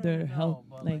tell their health.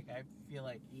 But Like I feel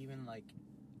like even like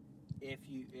if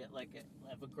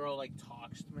a girl like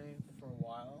talks to me for a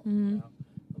while, you Mhm. know,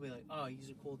 I'll be like, oh, he's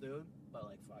a cool dude, but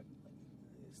like fuck, like,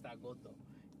 está goto,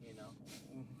 you know.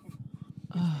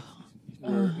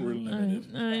 We're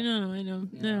limited. I know.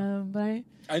 Yeah. But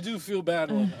I do feel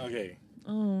bad when, okay,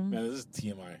 oh man, this is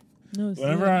TMI. no.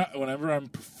 Whenever I'm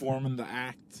performing the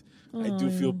act, I do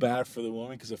feel bad for the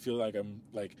woman because I feel like I'm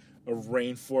like a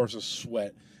rainforest of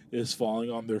sweat is falling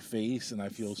on their face, and I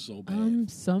feel so bad.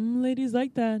 Some ladies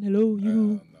like that. Hello, I you. don't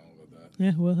know about that.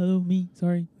 Yeah. Well, hello, me.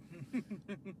 Sorry.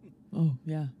 Oh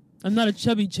yeah. I'm not a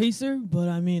chubby chaser, but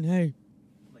I mean, hey.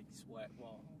 Like sweat,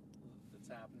 well, that's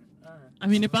happening. I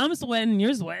mean, if I'm sweating,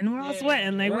 you're sweating. We're all Yeah,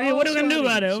 sweating. Like, we're what are all we gonna do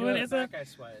about it? sweating. What Sure, is fat it? guy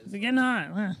sweat is It's getting hot.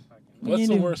 Huh? fucking- What What's you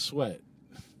the do? worst sweat?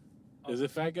 Is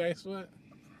it fat guy sweat?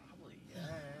 Probably, yeah,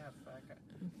 fat guy.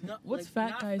 No, What's like, fat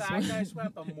not guy fat sweat? guy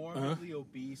sweat, but more Uh-huh. really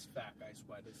obese fat guy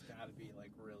sweat has got to be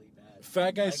like really bad.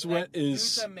 Fat guy Like, sweat dudes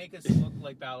is that make us look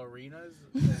like ballerinas.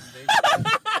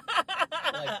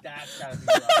 And like that's gotta be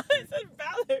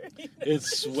rough. dude.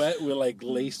 it's sweat with like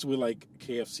laced with like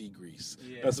KFC grease.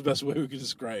 Yeah. That's the best way we can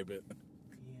describe it. Yeah,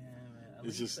 man. At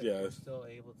It's least, just- like, yeah. we're still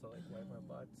able to like wipe our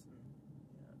butts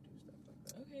and do stuff like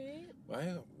that. Okay. Why?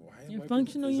 You're wiping-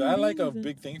 functional Is human that like a beings.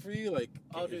 big thing for you? Like,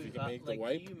 Oh, if dude, you can make the like,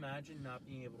 wipe? can you imagine not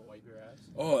being able to wipe your ass?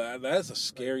 Oh, that's a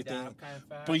scary Like, thing. that kind of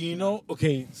fat, But you know,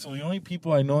 okay, so the only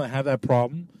people I know that have that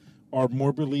problem are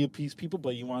morbidly obese people.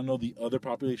 But you want to know the other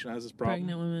population has this problem?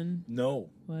 Pregnant women. No,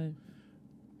 What?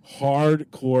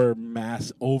 hardcore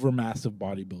overmassive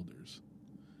bodybuilders.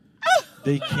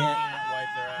 They Can't can't. wipe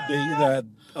their ass. They that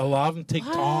a lot of them take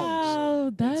tongs.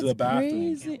 Wow, that's the bathroom.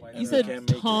 crazy. Can't wipe You their said ass. Can't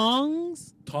make it.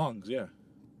 tongs? Tongs, yeah,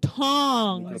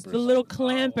 Tongs. The little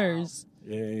clampers.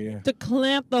 yeah. To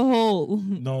clamp the hole.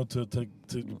 No, to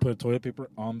put toilet paper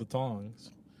on the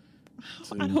tongs.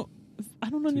 I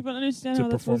don't even understand to how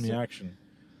that's perform supposed the to. action.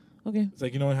 Okay. It's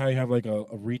like, you know how you have like a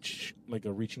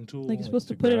reaching tool. Like you're supposed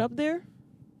to put it grab? up there?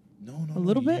 No, A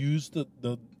little you bit? Use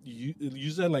you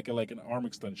use that like an arm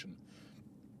extension.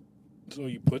 So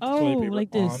you put the toilet Oh, paper like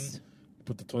on. this. You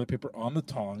put the toilet paper on the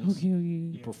tongs. Okay,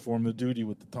 You okay. perform the duty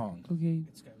with the tongs. Okay.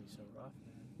 It's gotta be so rough,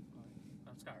 man. Like,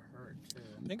 that's gotta hurt too.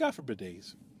 Thank God for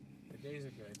bidets. Days are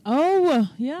good. Oh,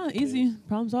 yeah, easy.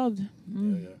 Problem solved.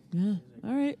 Mm. Yeah. Yeah.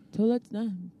 All right. So let's yeah.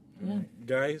 All right.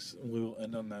 Guys, we'll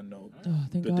end on that note. Oh,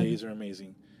 thank The God. days are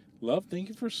amazing. Love, thank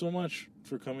you for so much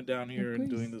for coming down here and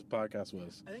course. doing this podcast with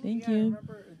us. I think, Thank yeah, you.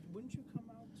 Remember, wouldn't you come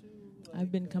out to? Like,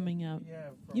 I've been coming out. Yeah.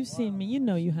 For a You've seen while me. now. You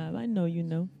know you have. I know you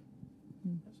know.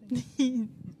 I've seen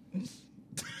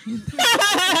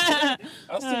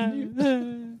I'll send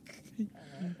you.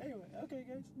 Anyway, okay,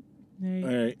 guys. There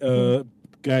All you right,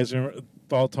 guys, remember,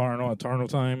 follow Tarno at Tarno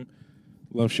Time.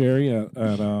 Love Sherry at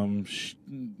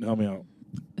help me out.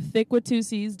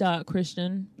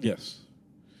 Thickwith2cs.Christian. Yes.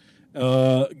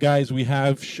 Guys, we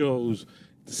have shows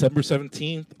December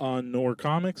 17th on Nowhere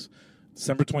Comics.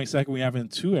 December 22nd, we have it in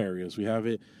two areas. We have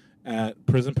it at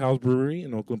Prison Pals Brewery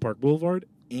in Oakland Park Boulevard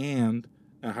and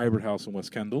at Hybrid House in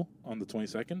West Kendall on the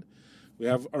 22nd. We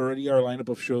have already our lineup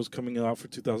of shows coming out for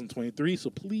 2023, so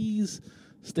please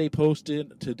stay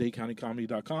posted to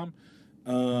DadeCountyComedy.com.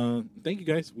 Thank you,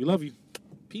 guys. We love you.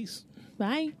 Peace.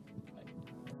 Bye.